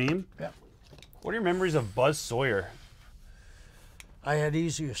sign your name. Yeah. What are your memories of Buzz Sawyer? I had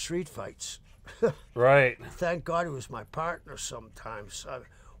easier street fights. Right. Thank God he was my partner sometimes.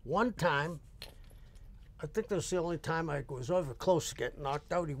 One time, I think that was the only time I was ever close to getting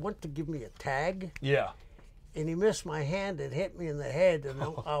knocked out. He went to give me a tag, Yeah. and he missed my hand and hit me in the head, and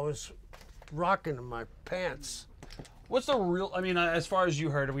I was rocking in my pants. What's the real? I mean, as far as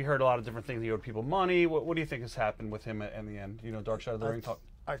you heard, we heard a lot of different things. He owed people money. What do you think has happened with him in the end? You know, Dark Side of the Ring talk.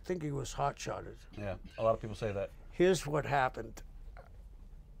 I think he was hot-shotted. Yeah, a lot of people say that. Here's what happened.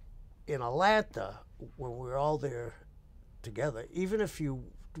 In Atlanta, when we were all there together, even if you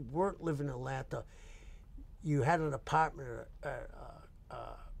weren't living in Atlanta, you had an apartment at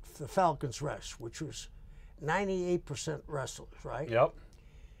the Falcons Rest, which was 98% wrestlers, right? Yep.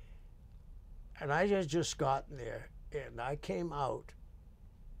 And I had just gotten there, and I came out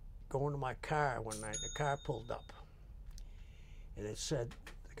going to my car one night. The car pulled up, and the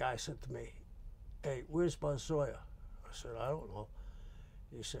guy said to me, "Hey, where's Buzz Sawyer?" I said, "I don't know."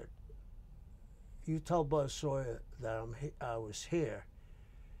 He said, "You tell Buzz Sawyer that I was here,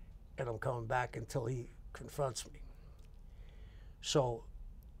 and I'm coming back until he confronts me." So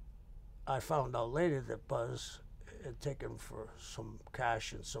I found out later that Buzz had taken him for some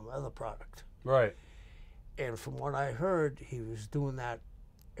cash and some other product. Right. And from what I heard, he was doing that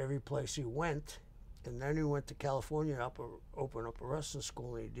every place he went. And then he went to California, open up a wrestling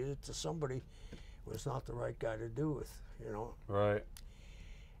school, and he did it to somebody who was not the right guy to do with, you know. Right.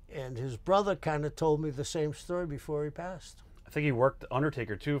 And his brother kind of told me the same story before he passed. I think he worked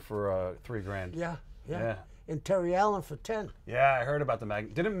Undertaker too for $3,000. Yeah. Yeah. And Terry Allen for 10. Yeah, I heard about the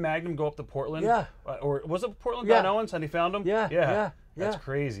Magnum. Didn't Magnum go up to Portland? Yeah. Or was it Portland? Yeah. Don Owens, and he found him? Yeah, yeah. That's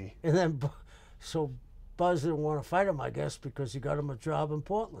crazy. And then, so Buzz didn't want to fight him, I guess, because he got him a job in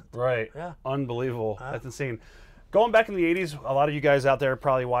Portland. Right. Yeah. Unbelievable. That's insane. Going back in the 80s, a lot of you guys out there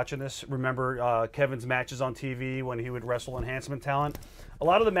probably watching this remember Kevin's matches on TV when he would wrestle enhancement talent. A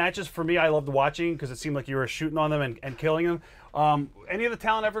lot of the matches, for me, I loved watching because it seemed like you were shooting on them and killing them. Any of the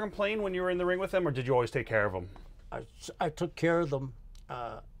talent ever complain when you were in the ring with them, or did you always take care of them? I took care of them,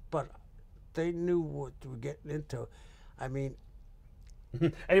 but they knew what we were getting into. I mean,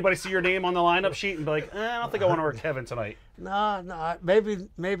 Anybody see your name on the lineup sheet and be like, I don't think I want to work Kevin tonight? no,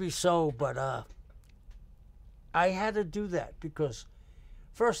 maybe so, but I had to do that because,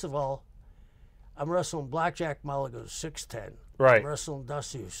 first of all, I'm wrestling Blackjack Mulligan, 6'10". Right. I'm wrestling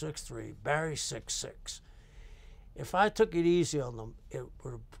Dusty, who's 6'3", Barry, 6'6". if I took it easy on them, it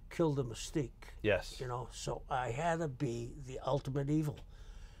would have killed the mystique. Yes. You know, so I had to be the ultimate evil.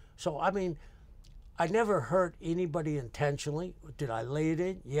 So, I mean, I never hurt anybody intentionally. Did I lay it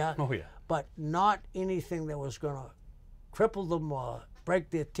in? Yeah. Oh, yeah. But not anything that was going to cripple them or break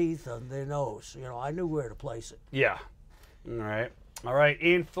their teeth on their nose. You know, I knew where to place it. Yeah. All right. All right.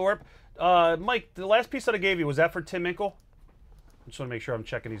 Ian Thorpe. Mike, the last piece that I gave you, was that for Tim Inkle? I just want to make sure I'm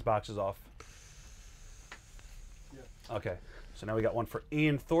checking these boxes off. Yeah. Okay. So now we got one for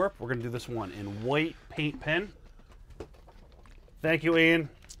Ian Thorpe. We're going to do this one in white paint pen. Thank you, Ian.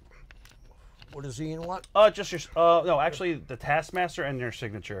 What does Ian want? Just your, no, actually the Taskmaster and your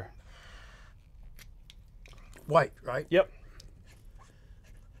signature. White, right? Yep.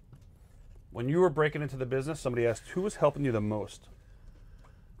 When you were breaking into the business, somebody asked, who was helping you the most?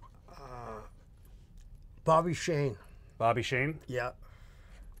 Bobby Shane. Bobby Shane? Yeah.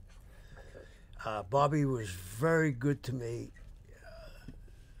 Bobby was very good to me.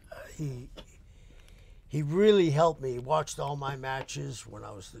 He really helped me. He watched all my matches when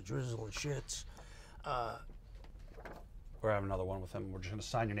I was the Drizzle and Shits. We're having another one with him. We're just going to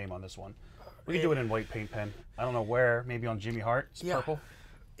sign your name on this one. We can do it in white paint pen. I don't know where. Maybe on Jimmy Hart. It's purple.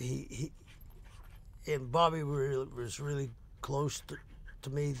 And Bobby was really close to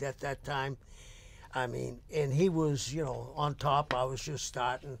me at that time. I mean, and he was, you know, on top. I was just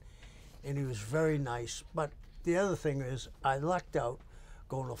starting, and he was very nice. But the other thing is, I lucked out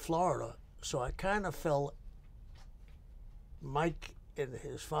going to Florida, so I kind of felt Mike and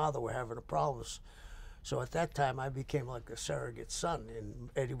his father were having problems. So at that time, I became like a surrogate son, and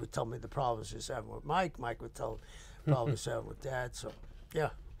Eddie would tell me the problems he's having with Mike. Mike would tell the problems he's having with Dad. So, yeah.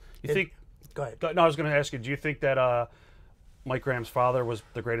 You think? Go ahead. No, I was going to ask you. Do you think that Mike Graham's father was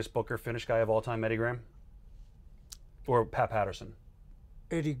the greatest booker finish guy of all time, Eddie Graham, or Pat Patterson?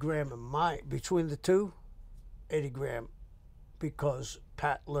 Eddie Graham and Mike, between the two, Eddie Graham, because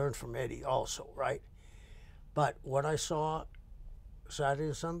Pat learned from Eddie also, right? But what I saw Saturday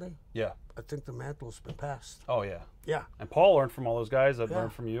and Sunday, Yeah. I think the mantle's been passed. Oh, yeah. Yeah. And Paul learned from all those guys that Yeah.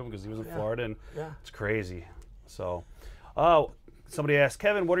 learned from you because he was in Florida, and Yeah. it's crazy. So, somebody asked,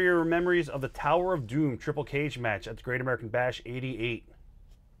 Kevin, what are your memories of the Tower of Doom Triple Cage match at the Great American Bash '88?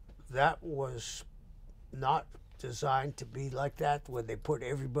 That was not designed to be like that, where they put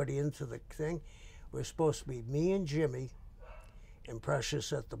everybody into the thing. It was supposed to be me and Jimmy and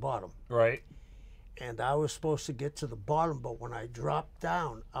Precious at the bottom. Right. And I was supposed to get to the bottom, but when I dropped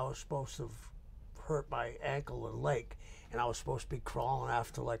down, I was supposed to hurt my ankle and leg, and I was supposed to be crawling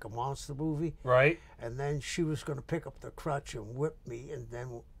after like a monster movie. Right. And then she was going to pick up the crutch and whip me, and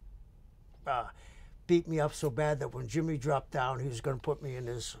then beat me up so bad that when Jimmy dropped down, he was going to put me in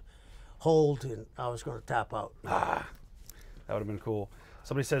his hold, and I was going to tap out. That would have been cool.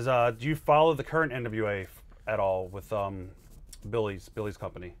 Somebody says, do you follow the current NWA at all with Billy's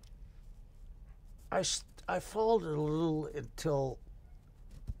company? I followed it a little until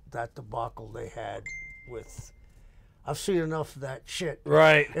that debacle they had with. I've seen enough of that shit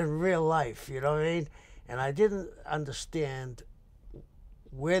Right. in real life, you know what I mean? And I didn't understand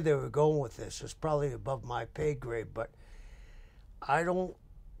where they were going with this. It's probably above my pay grade, but I don't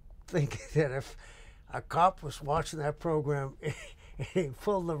think that if a cop was watching that program and he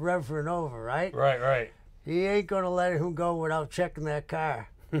pulled the Reverend over, right? Right. He ain't going to let him go without checking that car.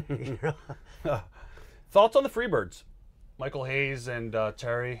 You know? Thoughts on the Freebirds? Michael Hayes and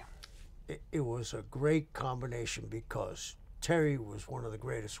Terry. It was a great combination because Terry was one of the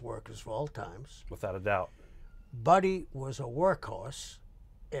greatest workers of all times. Without a doubt. Buddy was a workhorse,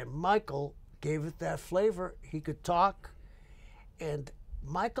 and Michael gave it that flavor. He could talk, and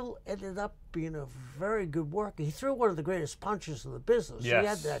Michael ended up being a very good worker. He threw one of the greatest punches in the business. Yes. He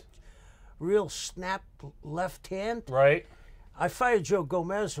had that real snap left hand. Right. I fired Joe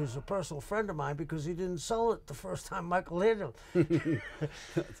Gomez, who's a personal friend of mine, because he didn't sell it the first time Michael hit him.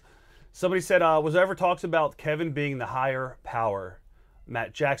 Somebody said, was there ever talks about Kevin being the higher power?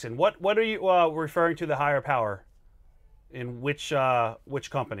 Matt Jackson. What are you referring to the higher power? In which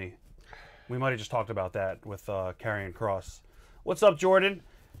company? We might have just talked about that with Karrion Kross. What's up, Jordan?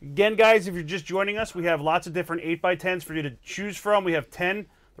 Again, guys, if you're just joining us, we have lots of different 8x10s for you to choose from. We have 10.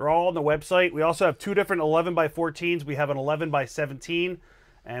 They're all on the website. We also have 2 different 11x14s. We have an 11x17,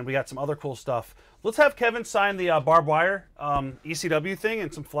 and we got some other cool stuff. Let's have Kevin sign the barbed wire ECW thing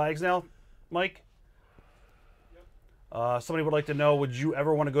and some flags now, Mike. Somebody would like to know, would you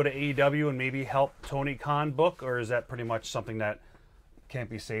ever want to go to AEW and maybe help Tony Khan book, or is that pretty much something that can't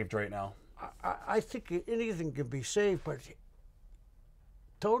be saved right now? I think anything can be saved, but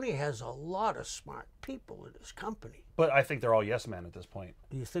Tony has a lot of smart people in his company. But I think they're all yes men at this point.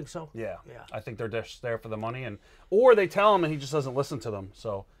 Do you think so? Yeah. Yeah. I think they're just there for the money, or they tell him and he just doesn't listen to them.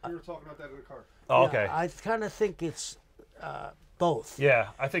 So. We were talking about that in the car. Oh, Yeah, okay. I kind of think it's both. Yeah,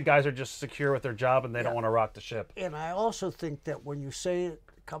 I think guys are just secure with their job and they don't want to rock the ship. And I also think that when you say it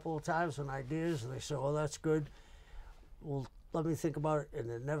a couple of times in ideas and they say, "Oh, that's good," well, let me think about it, and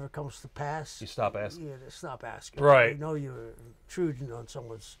it never comes to pass. You stop asking. Yeah, stop asking. Right. You know you're intruding on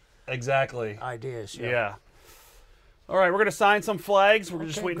someone's Exactly. ideas. Yeah. All right, we're going to sign some flags. We're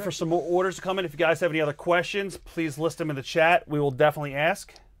just Okay, waiting for great. some more orders to come in. If you guys have any other questions, please list them in the chat. We will definitely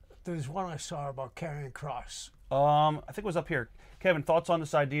ask. There's one I saw about carrying cross. I think it was up here. Kevin, thoughts on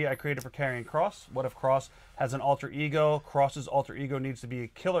this idea I created for carrying Cross? What if Cross has an alter ego? Cross's alter ego needs to be a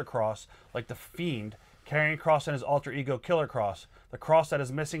killer Cross, like the Fiend. Carrying Cross and his alter ego Killer Cross. The Cross that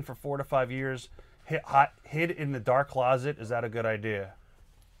is missing for 4 to 5 years, hid in the dark closet. Is that a good idea?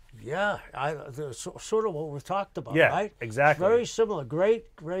 Yeah, sort of what we talked about, Yeah, right? exactly. Very similar. Great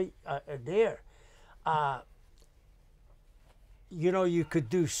idea. You know, you could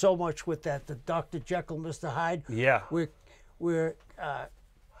do so much with that. The Dr. Jekyll, Mr. Hyde. Yeah. Where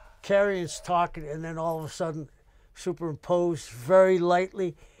Carrion's talking, and then all of a sudden, superimposed very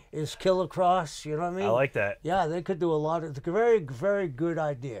lightly is Killer Cross. You know what I mean? I like that. Yeah, they could do a lot of. Very, very good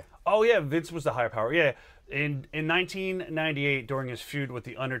idea. Oh yeah, Vince was the higher power. Yeah, in 1998 during his feud with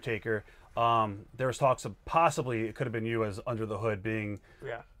the Undertaker, there was talks of possibly it could have been you as under the hood being,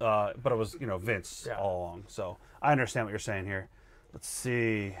 Yeah. but it was Vince Yeah. all along. So I understand what you're saying here. Let's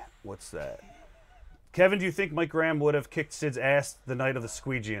see, what's that? Kevin, do you think Mike Graham would have kicked Sid's ass the night of the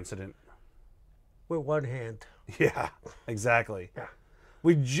squeegee incident? With one hand. Yeah, exactly. Yeah.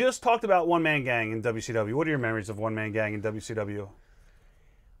 We just talked about One Man Gang in WCW. What are your memories of One Man Gang in WCW?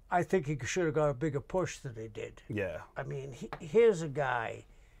 I think he should have got a bigger push than they did. Yeah. I mean, here's a guy.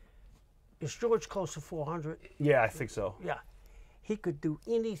 Is George close to 400? Yeah, I think so. Yeah. He could do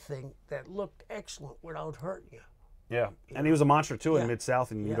anything that looked excellent without hurting you. Yeah. And he was a monster too in Yeah.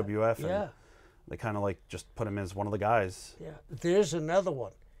 Mid-South and Yeah. UWF. And Yeah. they kind of like just put him as one of the guys. Yeah. There's another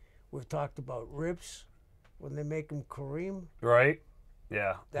one. We've talked about ribs when they make him Kareem. Right?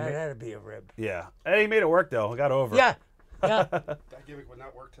 Yeah. That had to be a rib. Yeah. Hey, he made it work though. I got over it. Yeah. Yeah. That gimmick would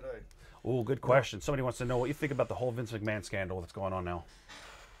not work today. Oh, good question. Somebody wants to know what you think about the whole Vince McMahon scandal that's going on now.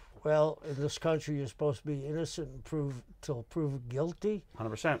 Well, in this country, you're supposed to be innocent until proven guilty.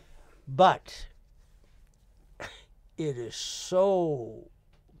 100%. But it is so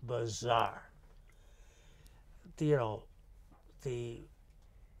bizarre. The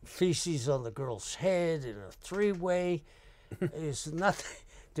feces on the girl's head in a three-way is nothing.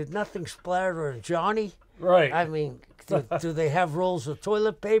 Did nothing splatter on Johnny? Right. I mean, do they have rolls of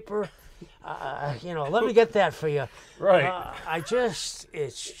toilet paper? Let me get that for you. Right.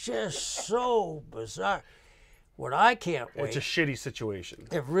 It's just so bizarre. What I can't wait. It's a shitty situation.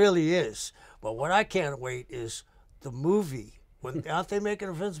 It really is. But what I can't wait is the movie. Aren't they making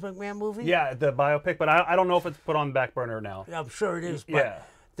a Vince McMahon movie? Yeah, the biopic, but I don't know if it's put on the back burner now. I'm sure it is. But Yeah.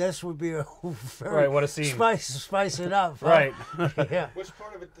 this would be a very Right, what a scene. Spice it up. Huh? Right. Yeah. Which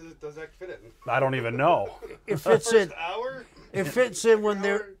part of it does that fit in? I don't even know. It fits in. First hour? It fits in when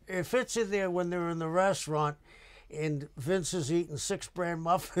they're. It fits in there when they're in the restaurant, and Vince is eating 6 brand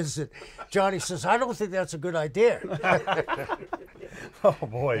muffins, and Johnny says, "I don't think that's a good idea." Oh,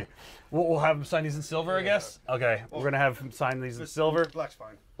 boy. We'll have him sign these in silver, I guess? Okay, we're going to have him sign these in silver. Black's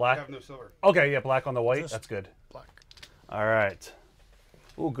fine. Black? I have no silver. Okay, yeah, black on the white. Just That's good. black. All right.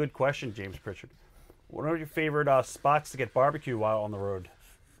 Oh, good question, James Pritchard. What are your favorite spots to get barbecue while on the road?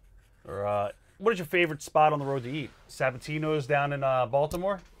 Or what is your favorite spot on the road to eat? Sabatino's down in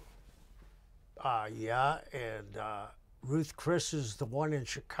Baltimore? Yeah, and Ruth Chris is the one in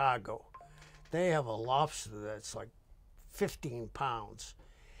Chicago. They have a lobster that's like 15 pounds.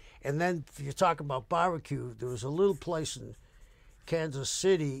 And then if you talk about barbecue, there was a little place in Kansas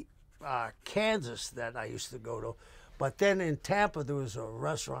City, Kansas, that I used to go to. But then in Tampa, there was a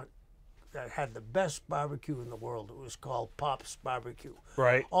restaurant that had the best barbecue in the world. It was called Pop's Barbecue.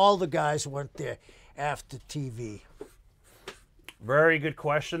 Right. All the guys went there after TV. Very good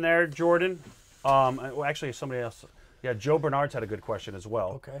question there, Jordan. Well, actually, somebody else. Yeah, Joe Bernard's had a good question as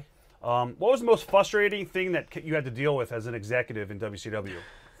well. Okay. What was the most frustrating thing that you had to deal with as an executive in WCW?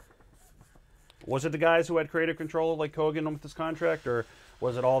 Was it the guys who had creative control, like Hogan with his contract, or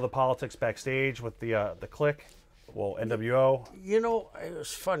was it all the politics backstage with the clique? Well, NWO. You know, it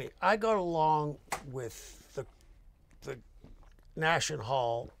was funny. I got along with the Nash and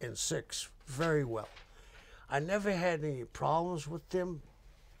Hall in 6 very well. I never had any problems with them.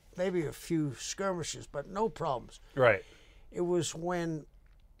 Maybe a few skirmishes, but no problems. Right. It was when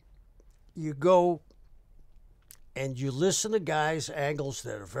you go and you listen to guys' angles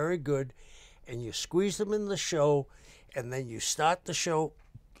that are very good, and you squeeze them in the show, and then you start the show,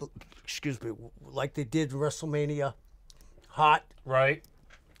 excuse me, like they did WrestleMania, hot. Right.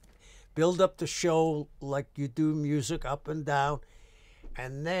 Build up the show like you do music, up and down,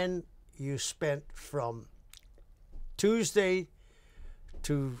 and then you spent from Tuesday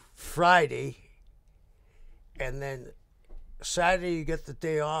to Friday, and then Saturday you get the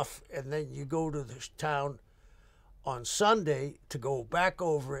day off, and then you go to this town on Sunday to go back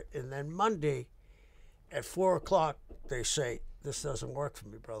over it, and then Monday at 4 o'clock they say, this doesn't work for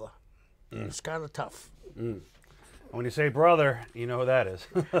me, brother. It's kind of tough. When you say brother, you know who that is.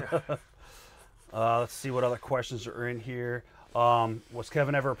 Let's see what other questions are in here. Was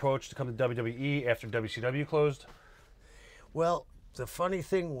Kevin ever approached to come to WWE after WCW closed? Well, the funny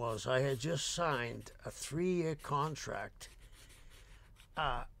thing was I had just signed a 3-year contract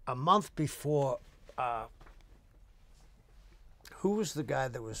a month before. Who was the guy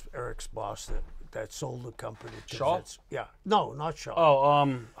that was Eric's boss that sold the company to Shaw? Vince? Yeah. No, not Shaw.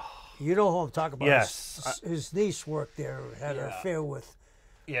 Oh, You know who I'm talking about. Yes. His niece worked there, had an affair with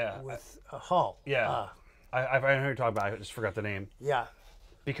yeah. Hall. Yeah. I know who you're talking about. I just forgot the name. Yeah.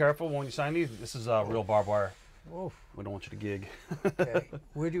 Be careful when you sign these. This is real barbed wire. Oh, We don't want you to gig. okay.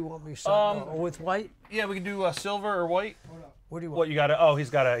 Where do you want me to sign? With white? Yeah, we can do silver or white. What do you want? What you got? Oh, he's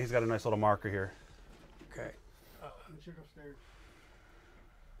got a nice little marker here. Okay. Check upstairs.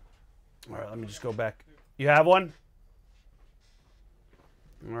 All right, let me just go back. You have one?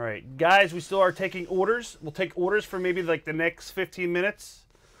 All right, guys, we still are taking orders. We'll take orders for maybe like the next 15 minutes.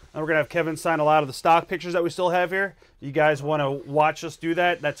 And we're going to have Kevin sign a lot of the stock pictures that we still have here. You guys want to watch us do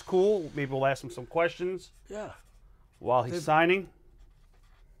that? That's cool. Maybe we'll ask him some questions Yeah. while he's signing.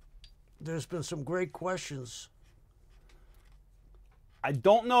 There's been some great questions. I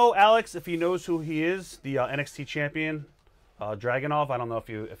don't know, Alex, if he knows who he is, the NXT champion, Dragunov. I don't know if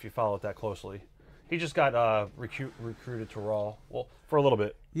you follow it that closely. He just got recruited to Raw, well, for a little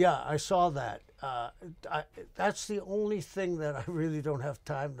bit. Yeah, I saw that. That's the only thing that I really don't have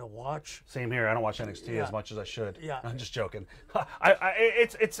time to watch. Same here. I don't watch NXT Yeah. as much as I should. Yeah. I'm just joking.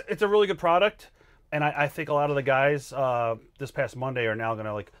 It's a really good product, and I think a lot of the guys this past Monday are now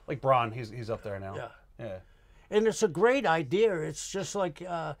gonna like Braun. He's up there now. Yeah. Yeah. And it's a great idea. It's just like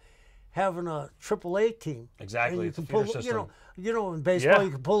having a AAA team. Exactly. And you It's a can feeder pull, system. you know, in baseball, Yeah.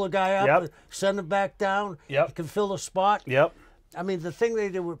 you can pull a guy up, Yep. and send him back down. Yep. You can fill a spot. Yep. I mean, the thing they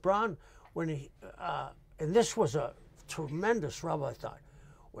did with Braun when and this was a tremendous rub, I thought.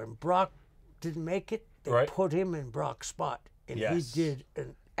 When Brock didn't make it, they Right. put him in Brock's spot, and Yes. he did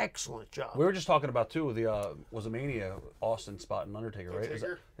an excellent job. We were just talking about too the was a Mania Austin spot and Undertaker, right? Is that-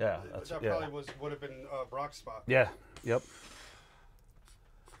 Undertaker? yeah. That That's probably would have been Brock's spot. Yeah. Yep.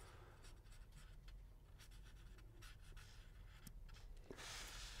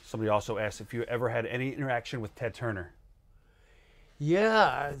 Somebody also asked if you ever had any interaction with Ted Turner.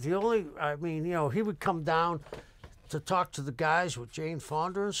 Yeah, I mean, you know, he would come down to talk to the guys with Jane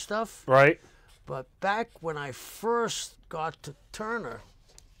Fonda and stuff. Right. But back when I first got to Turner,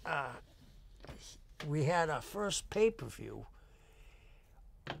 we had our first pay-per-view.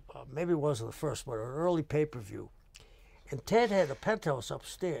 Maybe it wasn't the first, but an early pay-per-view. And Ted had a penthouse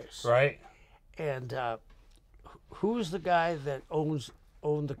upstairs. Right. And who's the guy that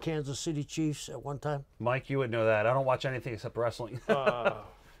owned the Kansas City Chiefs at one time? Mike, you would know that. I don't watch anything except wrestling.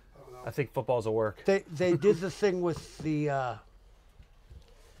 I think football's a work. They did the thing with the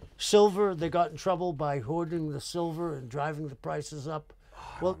silver. They got in trouble by hoarding the silver and driving the prices up.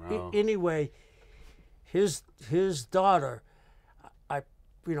 Well, anyway, his daughter,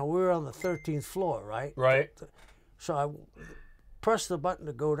 we were on the 13th floor, right? Right. So I press the button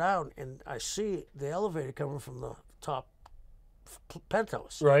to go down, and I see the elevator coming from the top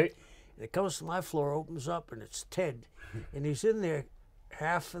penthouse. Right. And it comes to my floor, opens up, and it's Ted. And he's in there,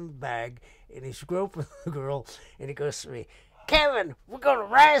 half in the bag, and he's groping the girl, and he goes to me, "Kevin, we're going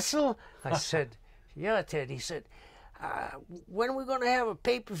to wrestle?" I said, "Yeah, Ted." He said, "When are we going to have a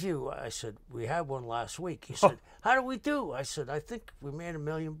pay-per-view?" I said, "We had one last week." He said, "How do we do?" I said, "I think we made $1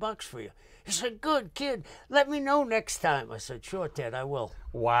 million for you." He said, "Good, kid. Let me know next time." I said, "Sure, Ted, I will."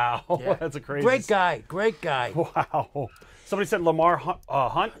 Wow. Yeah. That's a crazy. Great guy, great guy. Wow. Somebody said Lamar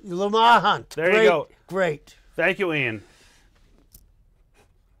Hunt. Lamar Hunt. There great, you go. Great. Thank you, Ian.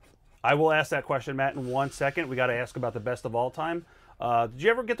 I will ask that question, Matt, in 1 second. We got to ask about the best of all time. Did you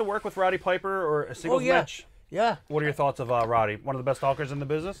ever get to work with Roddy Piper or a singles match? Yeah. What are your thoughts of Roddy? One of the best talkers in the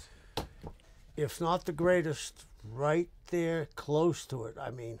business? If not the greatest, right there, close to it. I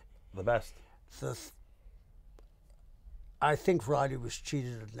mean, The best. I think Roddy was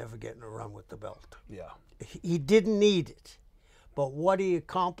cheated of never getting a run with the belt. Yeah. He didn't need it, but what he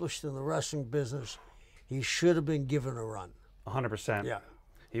accomplished in the wrestling business, he should have been given a run. 100%. Yeah.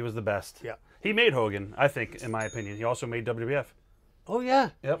 He was the best. Yeah. He made Hogan, I think, in my opinion. He also made WWF. Oh yeah.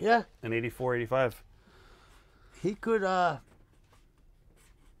 Yep. Yeah. In 84, 85. He could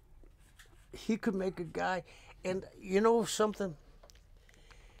make a guy, and you know something?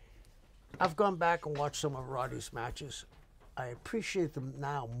 I've gone back and watched some of Roddy's matches. I appreciate them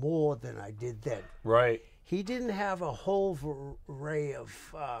now more than I did then. Right. He didn't have a whole array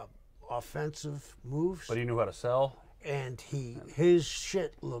of offensive moves, But he knew how to sell. and his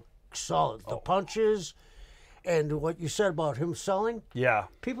shit looked solid. The punches, and what you said about him selling, Yeah.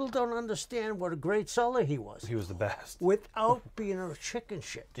 people don't understand what a great seller he was. He was the best. Without being a chicken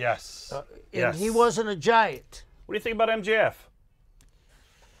shit. Yes. And yes. he wasn't a giant. What do you think about MJF?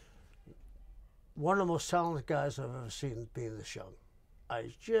 One of the most talented guys I've ever seen being this young.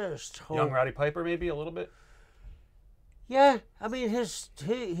 I just hope. Young Roddy Piper, maybe a little bit? Yeah, I mean,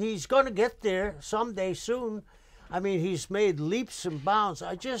 he's going to get there someday soon. I mean, he's made leaps and bounds.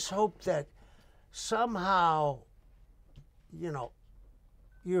 I just hope that somehow, you know,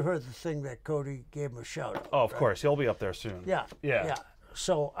 you heard the thing that Cody gave him a shout out. Oh, of course. He'll be up there soon. Yeah. Yeah. Yeah.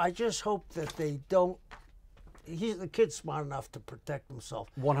 So I just hope that they don't. The kid's smart enough to protect himself.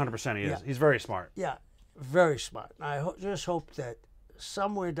 100% he is. Yeah. He's very smart. Yeah, very smart. I just hope that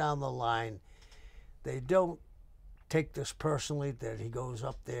somewhere down the line, they don't take this personally that he goes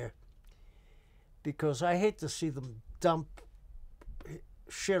up there, because I hate to see them dump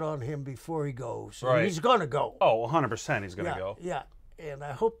shit on him before he goes. Right. He's gonna go. Oh, 100% he's going to go. Yeah, and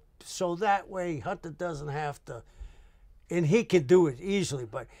I hope so that way Hunter doesn't have to, and he can do it easily,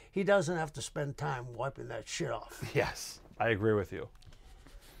 but he doesn't have to spend time wiping that shit off. Yes, I agree with you.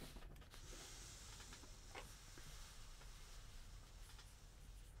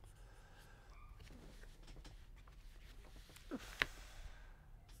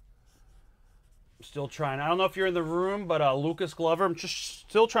 Still trying. I don't know if you're in the room, but Lucas Glover, I'm just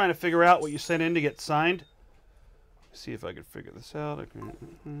still trying to figure out what you sent in to get signed. See if I can figure this out. I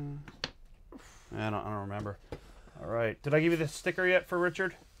don't remember. All right. Did I give you the sticker yet for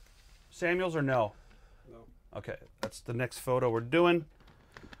Richard Samuels or no? No. Okay. That's the next photo we're doing.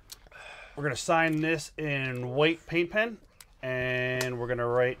 We're going to sign this in white paint pen, and we're going to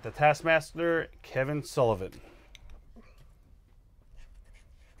write the Taskmaster, Kevin Sullivan.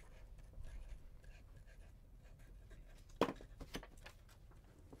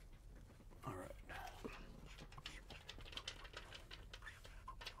 All right.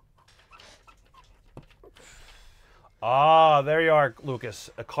 Ah, there you are, Lucas.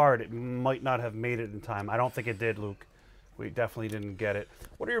 A card. It might not have made it in time. I don't think it did, Luke. We definitely didn't get it.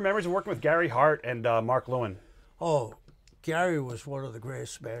 What are your memories of working with Gary Hart and Mark Lewin? Oh, Gary was one of the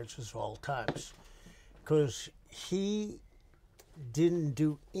greatest managers of all times, because he didn't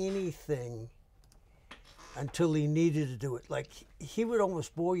do anything until he needed to do it. Like, he would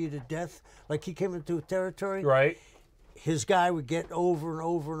almost bore you to death. Like, he came into a territory, Right. his guy would get over and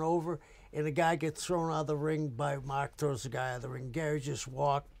over and over, and the guy gets thrown out of the ring by Mark, throws the guy out of the ring. Gary just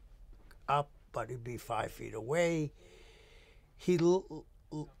walked up, but he'd be 5 feet away. He'd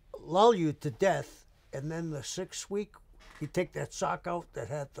lull you to death, and then the 6th week, he'd take that sock out that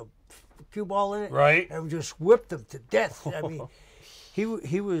had the cue ball in it, Right. and just whip them to death. I mean, he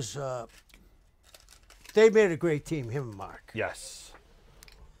was. They made a great team, him and Mark. Yes.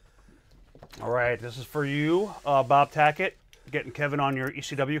 All right, this is for you, Bob Tackett, getting Kevin on your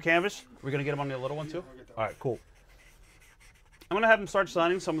ECW canvas. We're going to get him on the little one, too? All right, cool. I'm going to have him start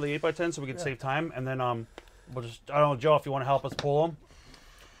signing some of the 8x10 so we can save time, and then we'll just, I don't know, Joe, if you want to help us pull them.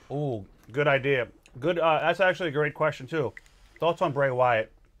 Ooh, good idea. Good. That's actually a great question, too. Thoughts on Bray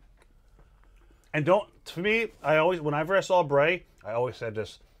Wyatt? And to me, whenever I saw Bray, I always said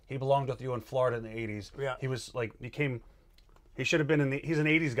this. He belonged with you in Florida in the 80s. Yeah. He was like, he should have been he's an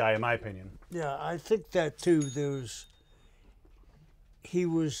 80s guy, in my opinion. Yeah, I think that too. He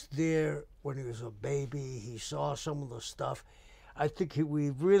was there when he was a baby. He saw some of the stuff. I think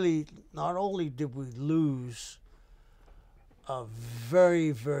we really, not only did we lose a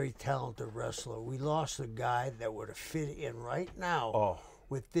very, very talented wrestler, we lost a guy that would have fit in right now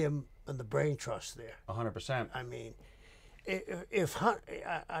with them and the brain trust there. 100%. I mean,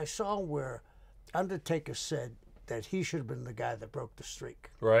 I saw where Undertaker said that he should have been the guy that broke the streak.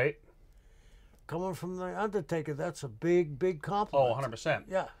 Right? Coming from the Undertaker, that's a big, big Oh, compliment. 100%.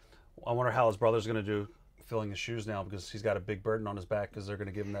 Yeah. I wonder how his brother's going to do filling his shoes now, because he's got a big burden on his back, because they're going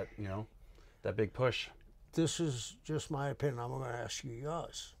to give him that, that big push. This is just my opinion. I'm going to ask you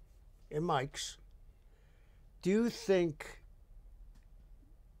yours. And Mike's. Do you think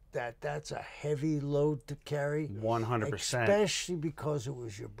that that's a heavy load to carry? 100%. Especially because it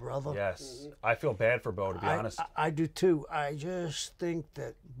was your brother. Yes. I feel bad for Bo, to be honest. I do too. I just think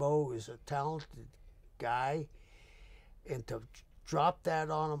that Bo is a talented guy, and to drop that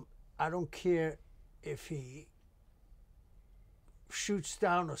on him, I don't care if he shoots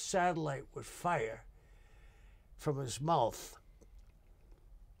down a satellite with fire from his mouth.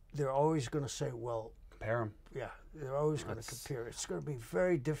 They're always going to say, well, Compare him. yeah, they're always going to compare. It's going to be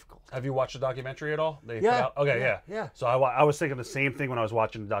very difficult. Have you watched the documentary at all? They put Yeah, out? Okay, yeah, yeah. yeah. So I was thinking the same thing when I was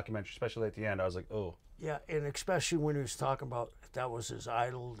watching the documentary, especially at the end. I was like, oh. Yeah, and especially when he was talking about that was his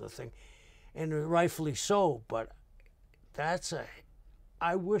idol, the thing, and rightfully so. But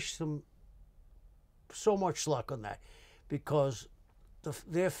I wish them so much luck on that, because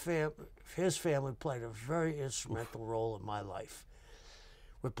his family played a very instrumental role in my life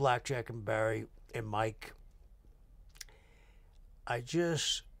with Blackjack and Barry and Mike. I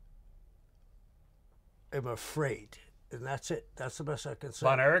just am afraid, and that's it. That's the best I can say.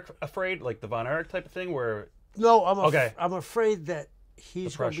 Von Erich afraid? Like the Von Erich type of thing where... No, Okay. I'm afraid that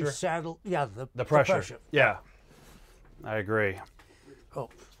he's going to be pressure? saddled. Yeah, The pressure. Yeah. I agree. Oh,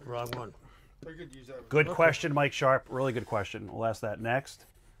 wrong one. I could use that. Good question, Mike Sharp. Really good question. We'll ask that next.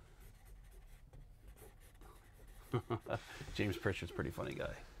 James Pritchard's a pretty funny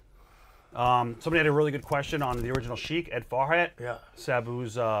guy. Somebody had a really good question on the original Sheik, Ed Farhat, Yeah.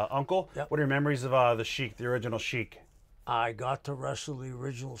 Sabu's uncle. Yep. What are your memories of the Sheik, the original Sheik? I got to wrestle the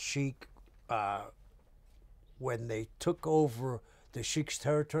original Sheik when they took over the Sheik's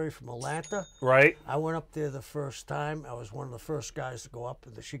territory from Atlanta. Right? I went up there the first time. I was one of the first guys to go up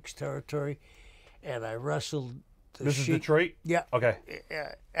in the Sheik's territory, and I wrestled the This Sheik. is Detroit? Yeah. Okay.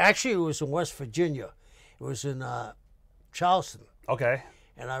 Actually, it was in West Virginia. It was in Charleston. Okay.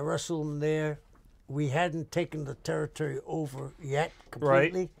 And I wrestled him there. We hadn't taken the territory over yet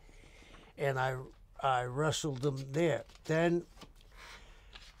completely, and I wrestled him there. Then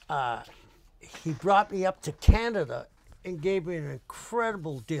he brought me up to Canada and gave me an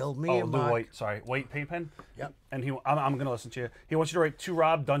incredible deal. Me Oh, and Lou Mark. White. Sorry. White paint pen? Yep. And I'm going to listen to you. He wants you to write to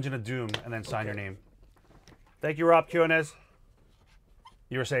Rob, Dungeon of Doom, and then sign your name. Thank you, Rob Quinones.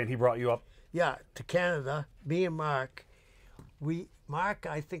 You were saying he brought you up? Yeah, to Canada. Me and Mark. Mark,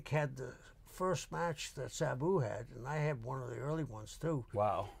 I think, had the first match that Sabu had, and I had one of the early ones too.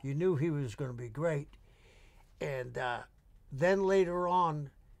 Wow. You knew he was going to be great. And then later on,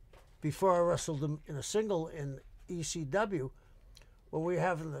 before I wrestled him in a single in ECW, when we were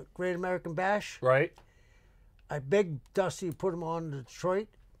having the Great American Bash, Right? I begged Dusty to put him on to Detroit,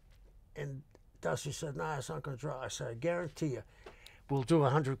 and Dusty said, "Nah, it's not going to draw." I said, "I guarantee you, we'll do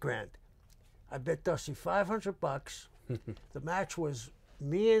 $100 grand." I bet Dusty $500. The match was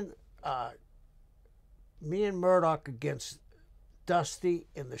me and Murdoch against Dusty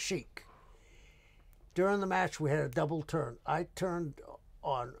and the Sheik. During the match, we had a double turn. I turned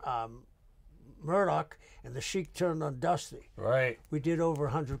on Murdoch, and the Sheik turned on Dusty. Right. We did over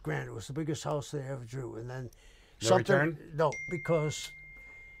 $100 grand. It was the biggest house they ever drew. And then No return? No, because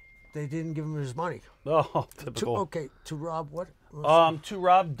they didn't give him his money. Oh, typical. To Rob, what? To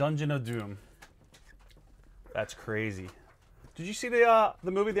Rob, Dungeon of Doom. That's crazy. Did you see the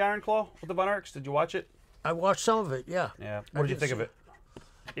movie The Iron Claw with the Von Erichs? Did you watch it? I watched some of it, yeah. Yeah. I What did you did think of see it?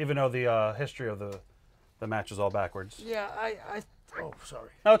 Even though the history of the match is all backwards. Yeah, oh, sorry.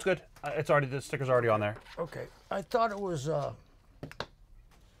 No, it's good. It's already, the sticker's already on there. Okay. I thought it was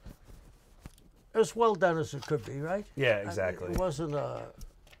as well done as it could be, right? Yeah, I mean, exactly. it wasn't a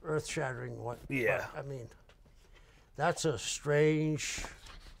earth-shattering one. Yeah. But, I mean, that's a strange...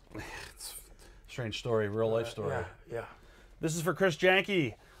 Strange story, real life story. Yeah. This is for Chris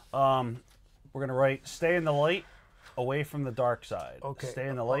Janke. We're going to write, stay in the light, away from the dark side. Okay. Stay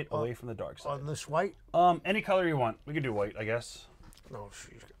in the light, away from the dark side. On this white? Any color you want. We could do white, I guess. No,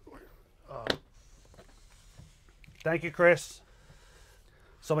 she's... Thank you, Chris.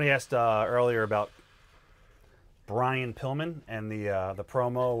 Somebody asked earlier about Brian Pillman and the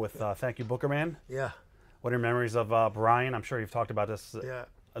promo with Thank You, Booker Man. Yeah. What are your memories of Brian? I'm sure you've talked about this Yeah.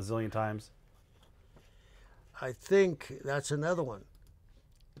 a zillion times. I think that's another one.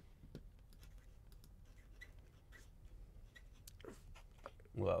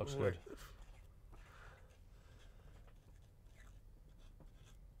 Well, that looks good.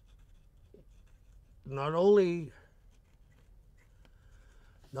 Not only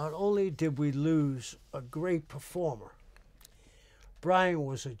did we lose a great performer, Brian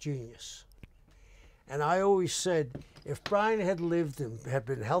was a genius. And I always said, if Brian had lived and had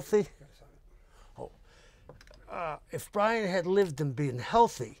been healthy, if Brian had lived and been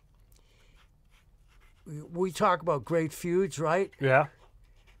healthy, we talk about great feuds, right? Yeah.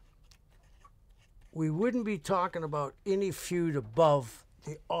 We wouldn't be talking about any feud above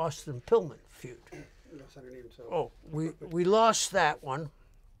the Austin Pillman feud. Yes, I didn't even tell. Oh, we lost that one.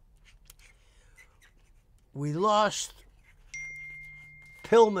 We lost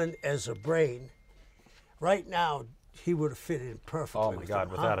Pillman as a brain. Right now, he would have fit in perfectly. Oh my with God,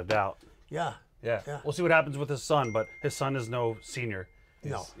 him, without a doubt. Yeah. Yeah. Yeah. We'll see what happens with his son, but his son is no senior.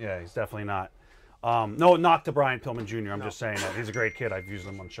 No. Yeah, he's definitely not. No knock to Brian Pillman Jr. I'm just saying that he's a great kid. I've used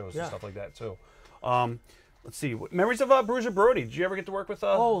him on shows Yeah. and stuff like that too. Let's see. Memories of Bruiser Brody. Did you ever get to work with?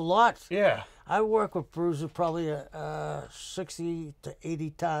 Oh, lots. Yeah. I work with Bruiser probably 60 to 80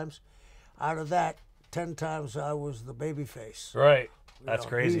 times. Out of that, 10 times I was the baby face. Right. You That's know,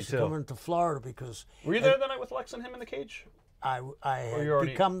 crazy he used to too. come into Florida because Were you there that night with Lex and him in the cage? I you had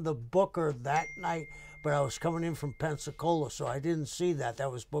already- become the booker that night, but I was coming in from Pensacola, so I didn't see that.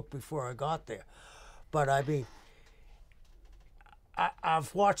 That was booked before I got there. But I mean,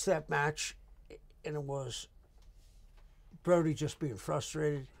 I've watched that match, and it was Brody just being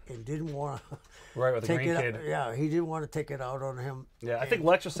frustrated and didn't want to Right, with the take green it. kid. Yeah, he didn't want to take it out on him. Yeah, I think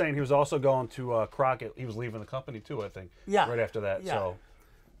Lex was saying he was also going to Crockett. He was leaving the company too, I think. Yeah. Right after that. Yeah. So,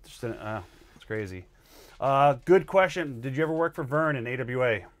 just it's crazy. Good question. Did you ever work for Vern in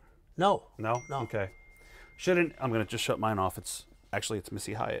AWA? No. No? No. Okay. I'm going to just shut mine off. It's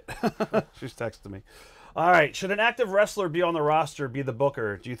Missy Hyatt. She's texting me. All right. Should an active wrestler be on the roster, be the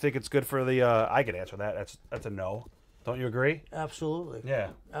booker? Do you think it's good for the... I could answer that. That's a no. Don't you agree? Absolutely. Yeah.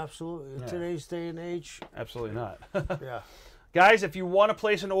 Absolutely. In today's day and age, Absolutely not. yeah. Guys, if you want to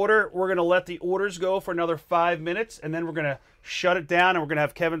place an order, we're going to let the orders go for another 5 minutes, and then we're going to shut it down, and we're going to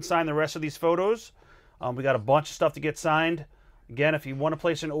have Kevin sign the rest of these photos. We got a bunch of stuff to get signed. Again, if you want to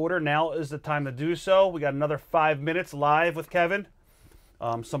place an order, now is the time to do so. We got another 5 minutes live with Kevin.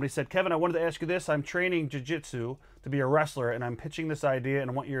 Somebody said, Kevin, I wanted to ask you this. I'm training jiu-jitsu to be a wrestler, and I'm pitching this idea,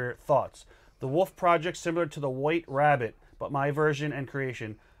 and I want your thoughts. The Wolf Project, similar to the White Rabbit, but my version and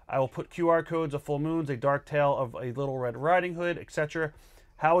creation. I will put QR codes of full moons, a dark tale of a Little Red Riding Hood, etc.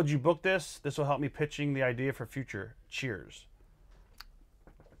 How would you book this? This will help me pitching the idea for future. Cheers.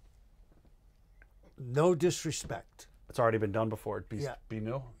 No disrespect. It's already been done before. Yeah. Be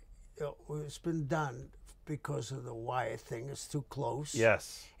new? It's been done because of the Wyatt thing. It's too close.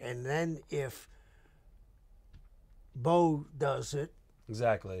 Yes. And then if Bo does it,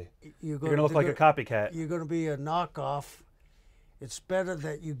 Exactly. you're You're going to look like a copycat. You're going to be a knockoff. It's better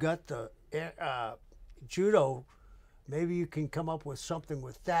that you got the judo. Maybe you can come up with something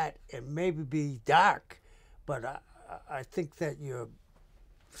with that and maybe be dark. But I think that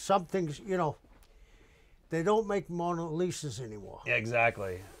some things, they don't make Mona Lisas anymore. Yeah,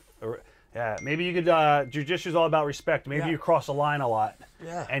 exactly. Yeah, maybe you could. Jiu-jitsu is all about respect. Maybe you cross a line a lot,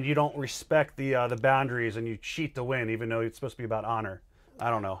 and you don't respect the boundaries, and you cheat to win, even though it's supposed to be about honor. I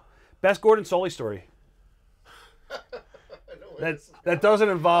don't know. Best Gordon Solie story. That doesn't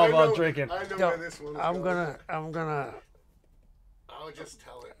involve drinking. I know where this one is I'm going. gonna. I'll just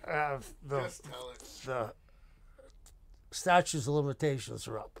tell it. Just tell it. The statutes of limitations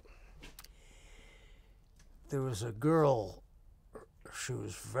are up. There was a girl. She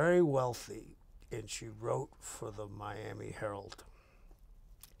was very wealthy, and she wrote for the Miami Herald.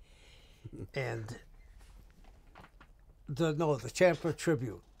 And the Tampa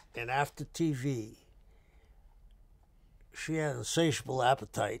Tribune. And after TV, she had an insatiable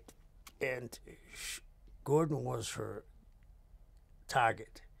appetite, and Gordon was her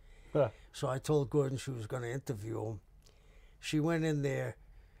target. Huh. So I told Gordon she was going to interview him. She went in there.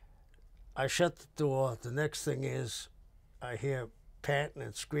 I shut the door. The next thing is I hear panting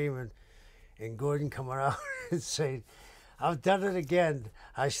and screaming, and Gordon coming out and saying, I've done it again.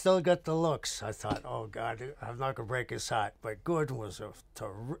 I still got the looks. I thought, oh, God, I'm not going to break his heart. But Gordon was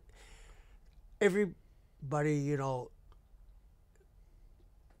everybody,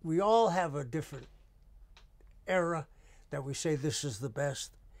 we all have a different era that we say this is the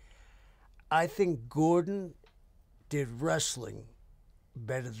best. I think Gordon did wrestling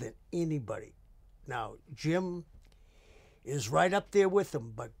better than anybody. Now, Jim is right up there with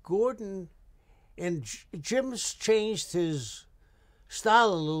him, but Gordon, and Jim's changed his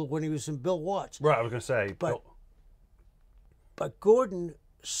style a little when he was in Bill Watts. Right, I was going to say. But Gordon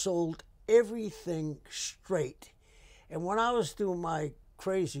sold everything straight. And when I was doing my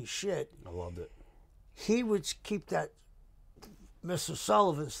crazy shit, I loved it. he would keep that Mr.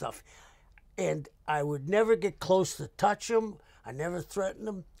 Sullivan stuff. And I would never get close to touch him. I never threatened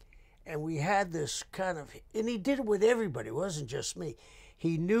him. And we had this kind of, and he did it with everybody. It wasn't just me.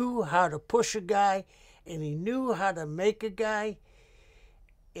 He knew how to push a guy, and he knew how to make a guy.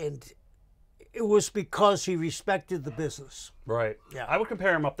 And it was because he respected the business. Right. Yeah. I would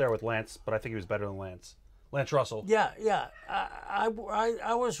compare him up there with Lance, but I think he was better than Lance. Lance Russell. Yeah, yeah. I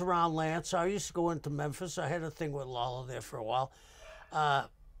was around Lance. I used to go into Memphis. I had a thing with Lala there for a while.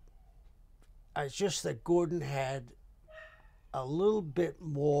 It's just that Gordon had a little bit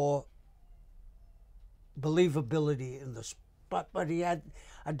more believability in the spot, but he had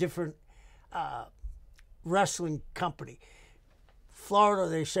a different wrestling company. Florida,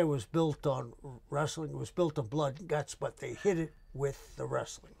 they say, was built on wrestling, was built on blood and guts, but they hit it with the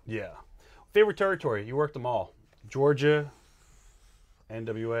wrestling. Yeah. Favorite territory? You worked them all. Georgia,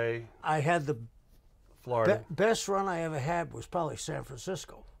 NWA, I had the Florida. best run I ever had was probably San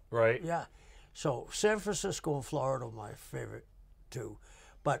Francisco. Right. Yeah. So San Francisco and Florida are my favorite too.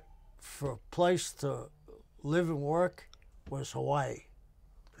 But for a place to live and work was Hawaii.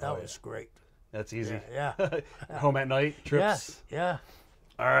 That was great. That's easy. Yeah. Home at night, Yeah. trips. Yeah.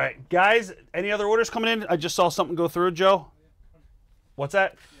 All right. Guys, any other orders coming in? I just saw something go through, Joe. What's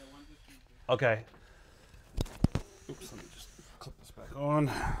that? Okay. Oops, let me just clip this back on.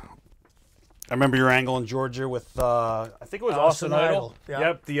 I remember your angle in Georgia with, I think it was Austin Idol.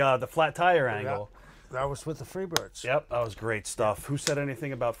 Yeah. Yep, the flat tire angle. That was with the Freebirds. Yep, that was great stuff. Who said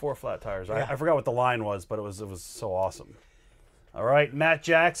anything about 4 flat tires? Yeah. I forgot what the line was, but it was so awesome. All right, Matt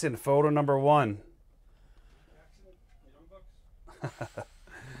Jackson, photo number 1.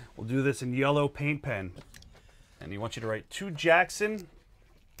 We'll do this in yellow paint pen. And he wants you to write to Jackson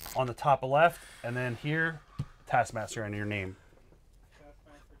on the top left, and then here, Taskmaster and your name.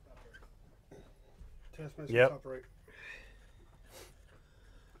 Taskmaster Yep. top right.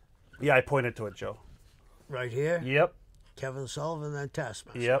 Yeah, I pointed to it, Joe. Right here. Yep, Kevin Sullivan and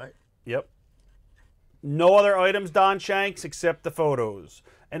Taskmaster. yep, Right? yep. No other items, Don Shanks, except the photos.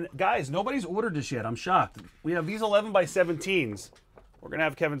 And guys, nobody's ordered this yet. I'm shocked. We have these 11 by 17s. We're gonna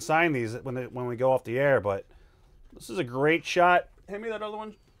have Kevin sign these when we go off the air. But this is a great shot. Hand me that other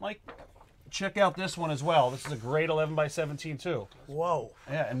one, Mike. Check out this one as well. This is a great 11 by 17 too. Whoa.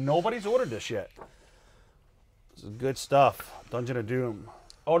 Yeah, and nobody's ordered this yet. This is good stuff. Dungeon of Doom.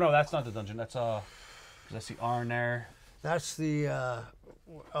 Oh no, that's not the dungeon. That's I see Arn there. That's the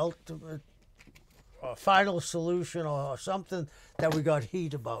ultimate final solution or something that we got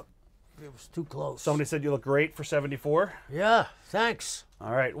heat about. It was too close. Somebody said you look great for 74. Yeah, thanks.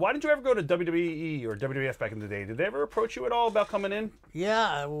 All right. Why did you ever go to WWE or WWF back in the day? Did they ever approach you at all about coming in?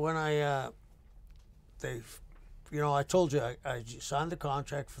 Yeah, when I told you I signed the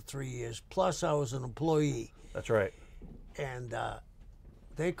contract for 3 years. Plus, I was an employee, That's right. and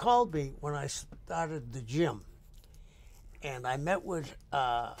they called me when I started the gym, and I met with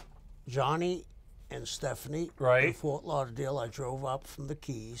Johnny and Stephanie Right. in Fort Lauderdale. I drove up from the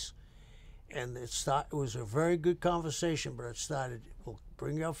Keys, and it was a very good conversation. But it started. We'll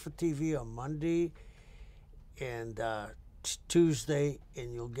bring you up for TV on Monday and Tuesday,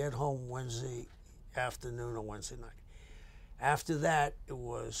 and you'll get home Wednesday afternoon or Wednesday night. After that, it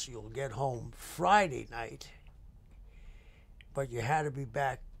was you'll get home Friday night, but you had to be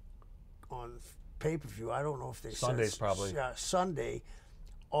back on pay-per-view. I don't know if they Sundays said probably. Sunday,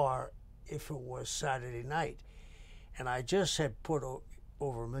 or if it was Saturday night. And I just had put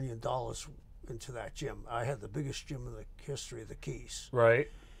over $1 million into that gym. I had the biggest gym in the history of the Keys. Right.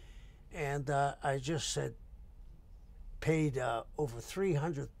 And I just said, paid over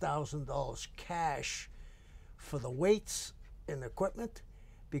 $300,000 cash for the weights and equipment,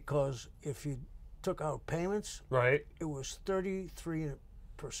 because if you took out payments, Right. it was 33%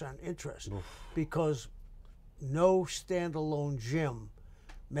 interest, because no standalone gym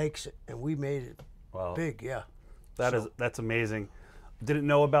makes it, and we made it Wow. big. Yeah. That's amazing. Didn't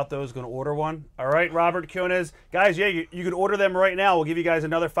know about those. Going to order one. All right, Robert Quinones. Guys, yeah, you could order them right now. We'll give you guys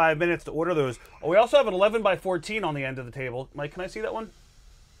another 5 minutes to order those. Oh, we also have an 11 by 14 on the end of the table. Mike, can I see that one?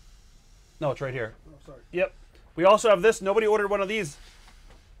 No, it's right here. Oh, sorry. Yep. We also have this. Nobody ordered one of these.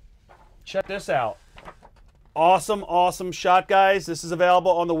 Check this out. Awesome, awesome shot, guys. This is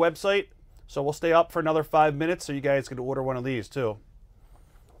available on the website. So we'll stay up for another 5 minutes so you guys can order one of these too.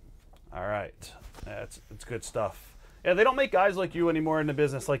 All right. It's good stuff. Yeah, they don't make guys like you anymore in the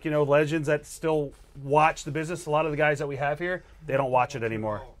business. Like, legends that still watch the business. A lot of the guys that we have here, they don't watch it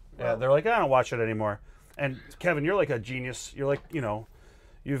anymore. Yeah, they're like, I don't watch it anymore. And Kevin, you're like a genius. You're like,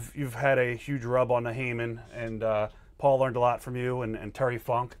 you've had a huge rub on the Heyman, and Paul learned a lot from you, and Terry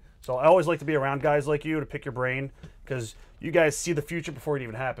Funk. So I always like to be around guys like you to pick your brain, because you guys see the future before it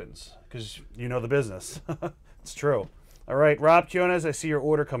even happens, because you know the business. It's true. All right, Rob Quinones, I see your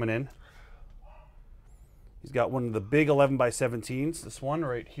order coming in. He's got one of the big 11 by 17s, this one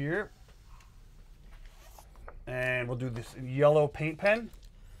right here. And we'll do this in yellow paint pen.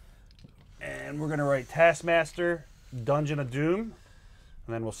 And we're going to write Taskmaster, Dungeon of Doom,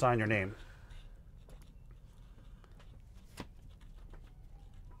 and then we'll sign your name.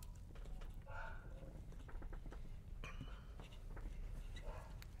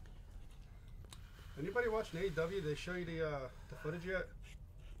 Anybody watching AEW? Did they show you the footage yet?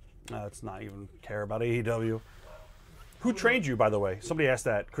 Let's not even care about AEW. Who trained you, by the way? Somebody asked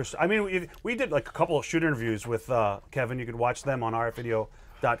that, Chris. I mean, we did like a couple of shoot interviews with Kevin. You could watch them on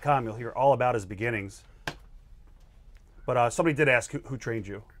rfvideo.com. You'll hear all about his beginnings. But somebody did ask who trained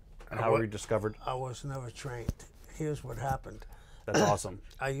you and how were you discovered. I was never trained. Here's what happened. That's awesome.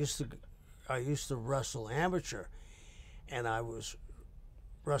 I used to wrestle amateur, and I was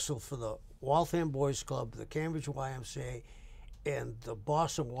wrestled for the Waltham Boys Club, the Cambridge YMCA, and the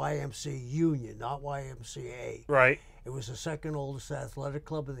Boston YMCA Union, not YMCA. Right. It was the second oldest athletic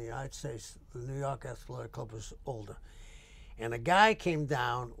club in the United States. The New York Athletic Club was older. And a guy came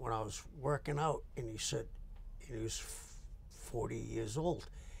down when I was working out, and he said, and he was 40 years old,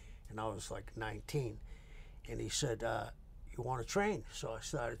 and I was like 19. And he said, you want to train? So I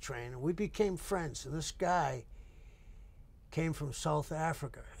started training. We became friends, and this guy came from South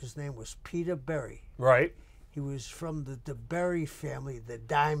Africa. His name was Peter Berry. Right. He was from the Berry family, the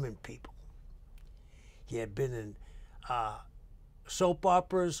Diamond People. He had been in soap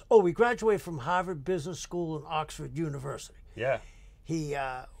operas. Oh, he graduated from Harvard Business School and Oxford University. Yeah. He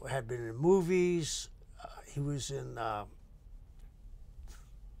had been in movies. He was in,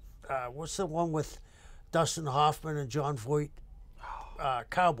 what's the one with Dustin Hoffman and John Voight?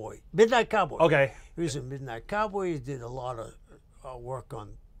 Cowboy. Midnight Cowboy. Okay. He was in Midnight Cowboy. He did a lot of work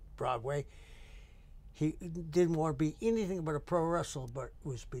on Broadway. He didn't want to be anything but a pro wrestler, but it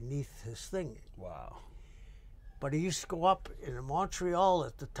was beneath his thing. Wow. But he used to go up in Montreal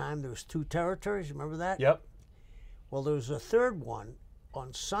at the time. There was 2 territories. Remember that? Yep. Well, there was a third one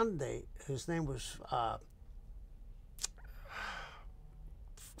on Sunday. His name was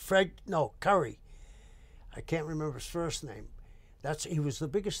Curry. I can't remember his first name. He was the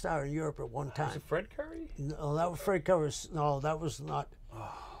biggest star in Europe at one time. Was it Fred Curry? No, that was Fred Curry. No, that was not.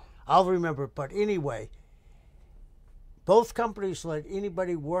 I'll remember it. But anyway, both companies let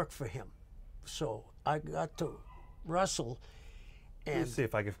anybody work for him. So I got to wrestle. And Let's see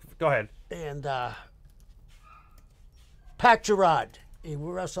if I can. Go ahead. And Pat Gerard. He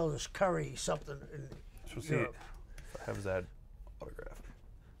wrestled as Curry something in Europe. If I have that autograph.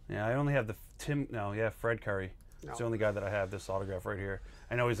 Yeah, I only have the Fred Curry. It's the only guy that I have this autograph right here.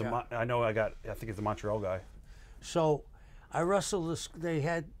 I know he's I think he's a Montreal guy. So I wrestled this. They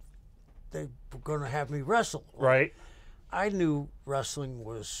were going to have me wrestle. Right. I knew wrestling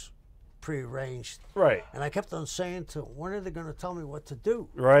was prearranged. Right. And I kept on saying to him, when are they going to tell me what to do?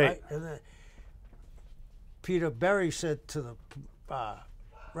 Right. And then Peter Berry said to the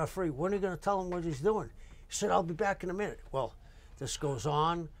referee, when are you going to tell him what he's doing? He said, I'll be back in a minute. Well, this goes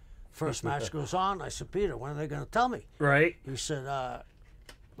on. First match goes on. I said, Peter, when are they going to tell me? Right. He said,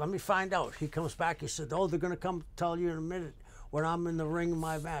 let me find out. He comes back. He said, oh, they're going to come tell you in a minute when I'm in the ring of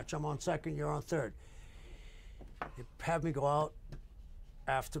my match. I'm on second, you're on third. They have me go out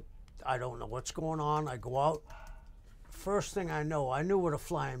after, I don't know what's going on. I go out. First thing I knew what a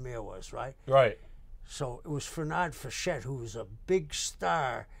flying mare was, right? Right. So it was Fernand Fichette, who was a big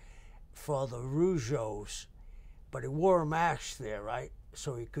star for the Rougeaus, but he wore a mask there, right?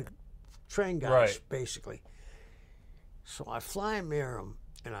 So he could train guys, basically. So I fly mirror him,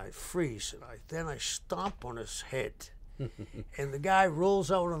 and I freeze, and then I stomp on his head. And the guy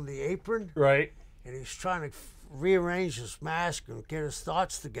rolls out on the apron. Right. And he's trying to rearrange his mask and get his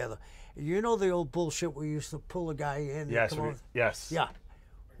thoughts together. You know the old bullshit we used to pull a guy in? Yes. Yes. Yeah.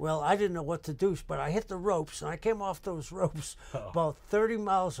 Well, I didn't know what to do, but I hit the ropes, and I came off those ropes about 30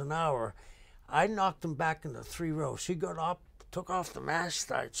 miles an hour. I knocked him back into 3 rows. He got up, took off the mask,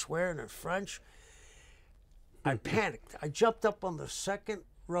 started swearing in French. I panicked. I jumped up on the second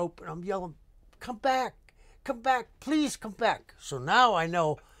rope, and I'm yelling, come back, please come back. So now I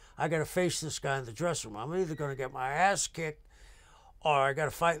know I got to face this guy in the dressing room. I'm either going to get my ass kicked or I got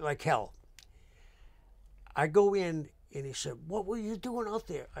to fight like hell. I go in, and he said, what were you doing out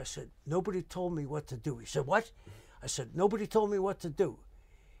there? I said, nobody told me what to do. He said, what? I said, nobody told me what to do.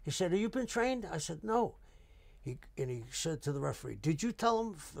 He said, have you been trained? I said, no. He said to the referee, did you tell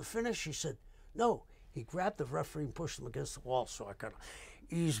him the finish? He said, no. He grabbed the referee and pushed him against the wall so I could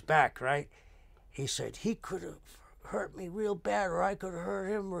ease back, right? He said, he could have hurt me real bad or I could have hurt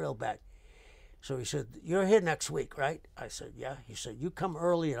him real bad. So he said, you're here next week, right? I said, yeah. He said, you come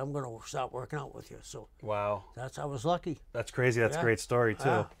early and I'm going to start working out with you. So wow. I was lucky. That's crazy. That's a great story, too.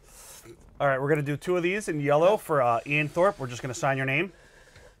 All right, we're going to do 2 of these in yellow for Ian Thorpe. We're just going to sign your name.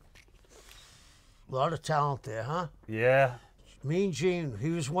 A lot of talent there, huh? Yeah, Mean Gene, he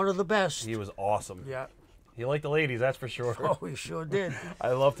was one of the best. he was awesome. Yeah. He liked the ladies, that's for sure. Oh, he sure did.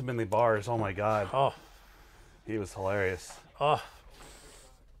 I loved him in the bars. Oh my God, Oh, he was hilarious. oh,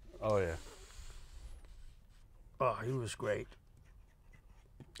 Oh yeah. oh, he was great.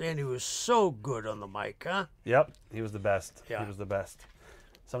 And he was so good on the mic, huh? Yep, he was the best. Yeah. He was the best.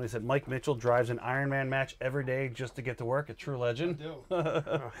 Somebody said Mike Mitchell drives an Ironman match every day just to get to work. A true legend.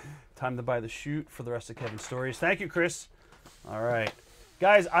 Time to buy the chute for the rest of Kevin's stories. Thank you, Chris. All right.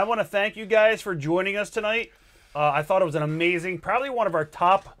 Guys, I want to thank you guys for joining us tonight. I thought it was an amazing, probably one of our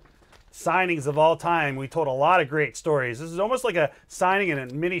top signings of all time. We told a lot of great stories. This is almost like a signing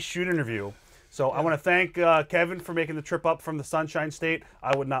and a mini shoot interview. So I want to thank Kevin for making the trip up from the Sunshine State.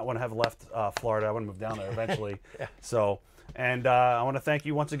 I would not want to have left Florida. I want to move down there eventually. So, and I want to thank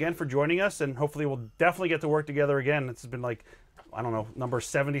you once again for joining us, and hopefully we'll definitely get to work together again. It's been like, I don't know, number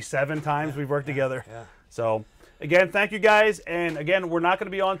 77 times we've worked together. Yeah. So, again, thank you guys. And again, we're not going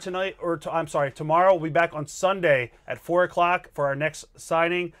to be on tonight, or I'm sorry, tomorrow. We'll be back on Sunday at 4 o'clock for our next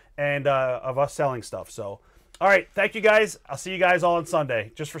signing and of us selling stuff. So, all right, thank you guys. I'll see you guys all on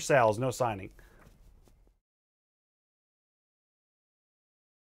Sunday, just for sales, no signing.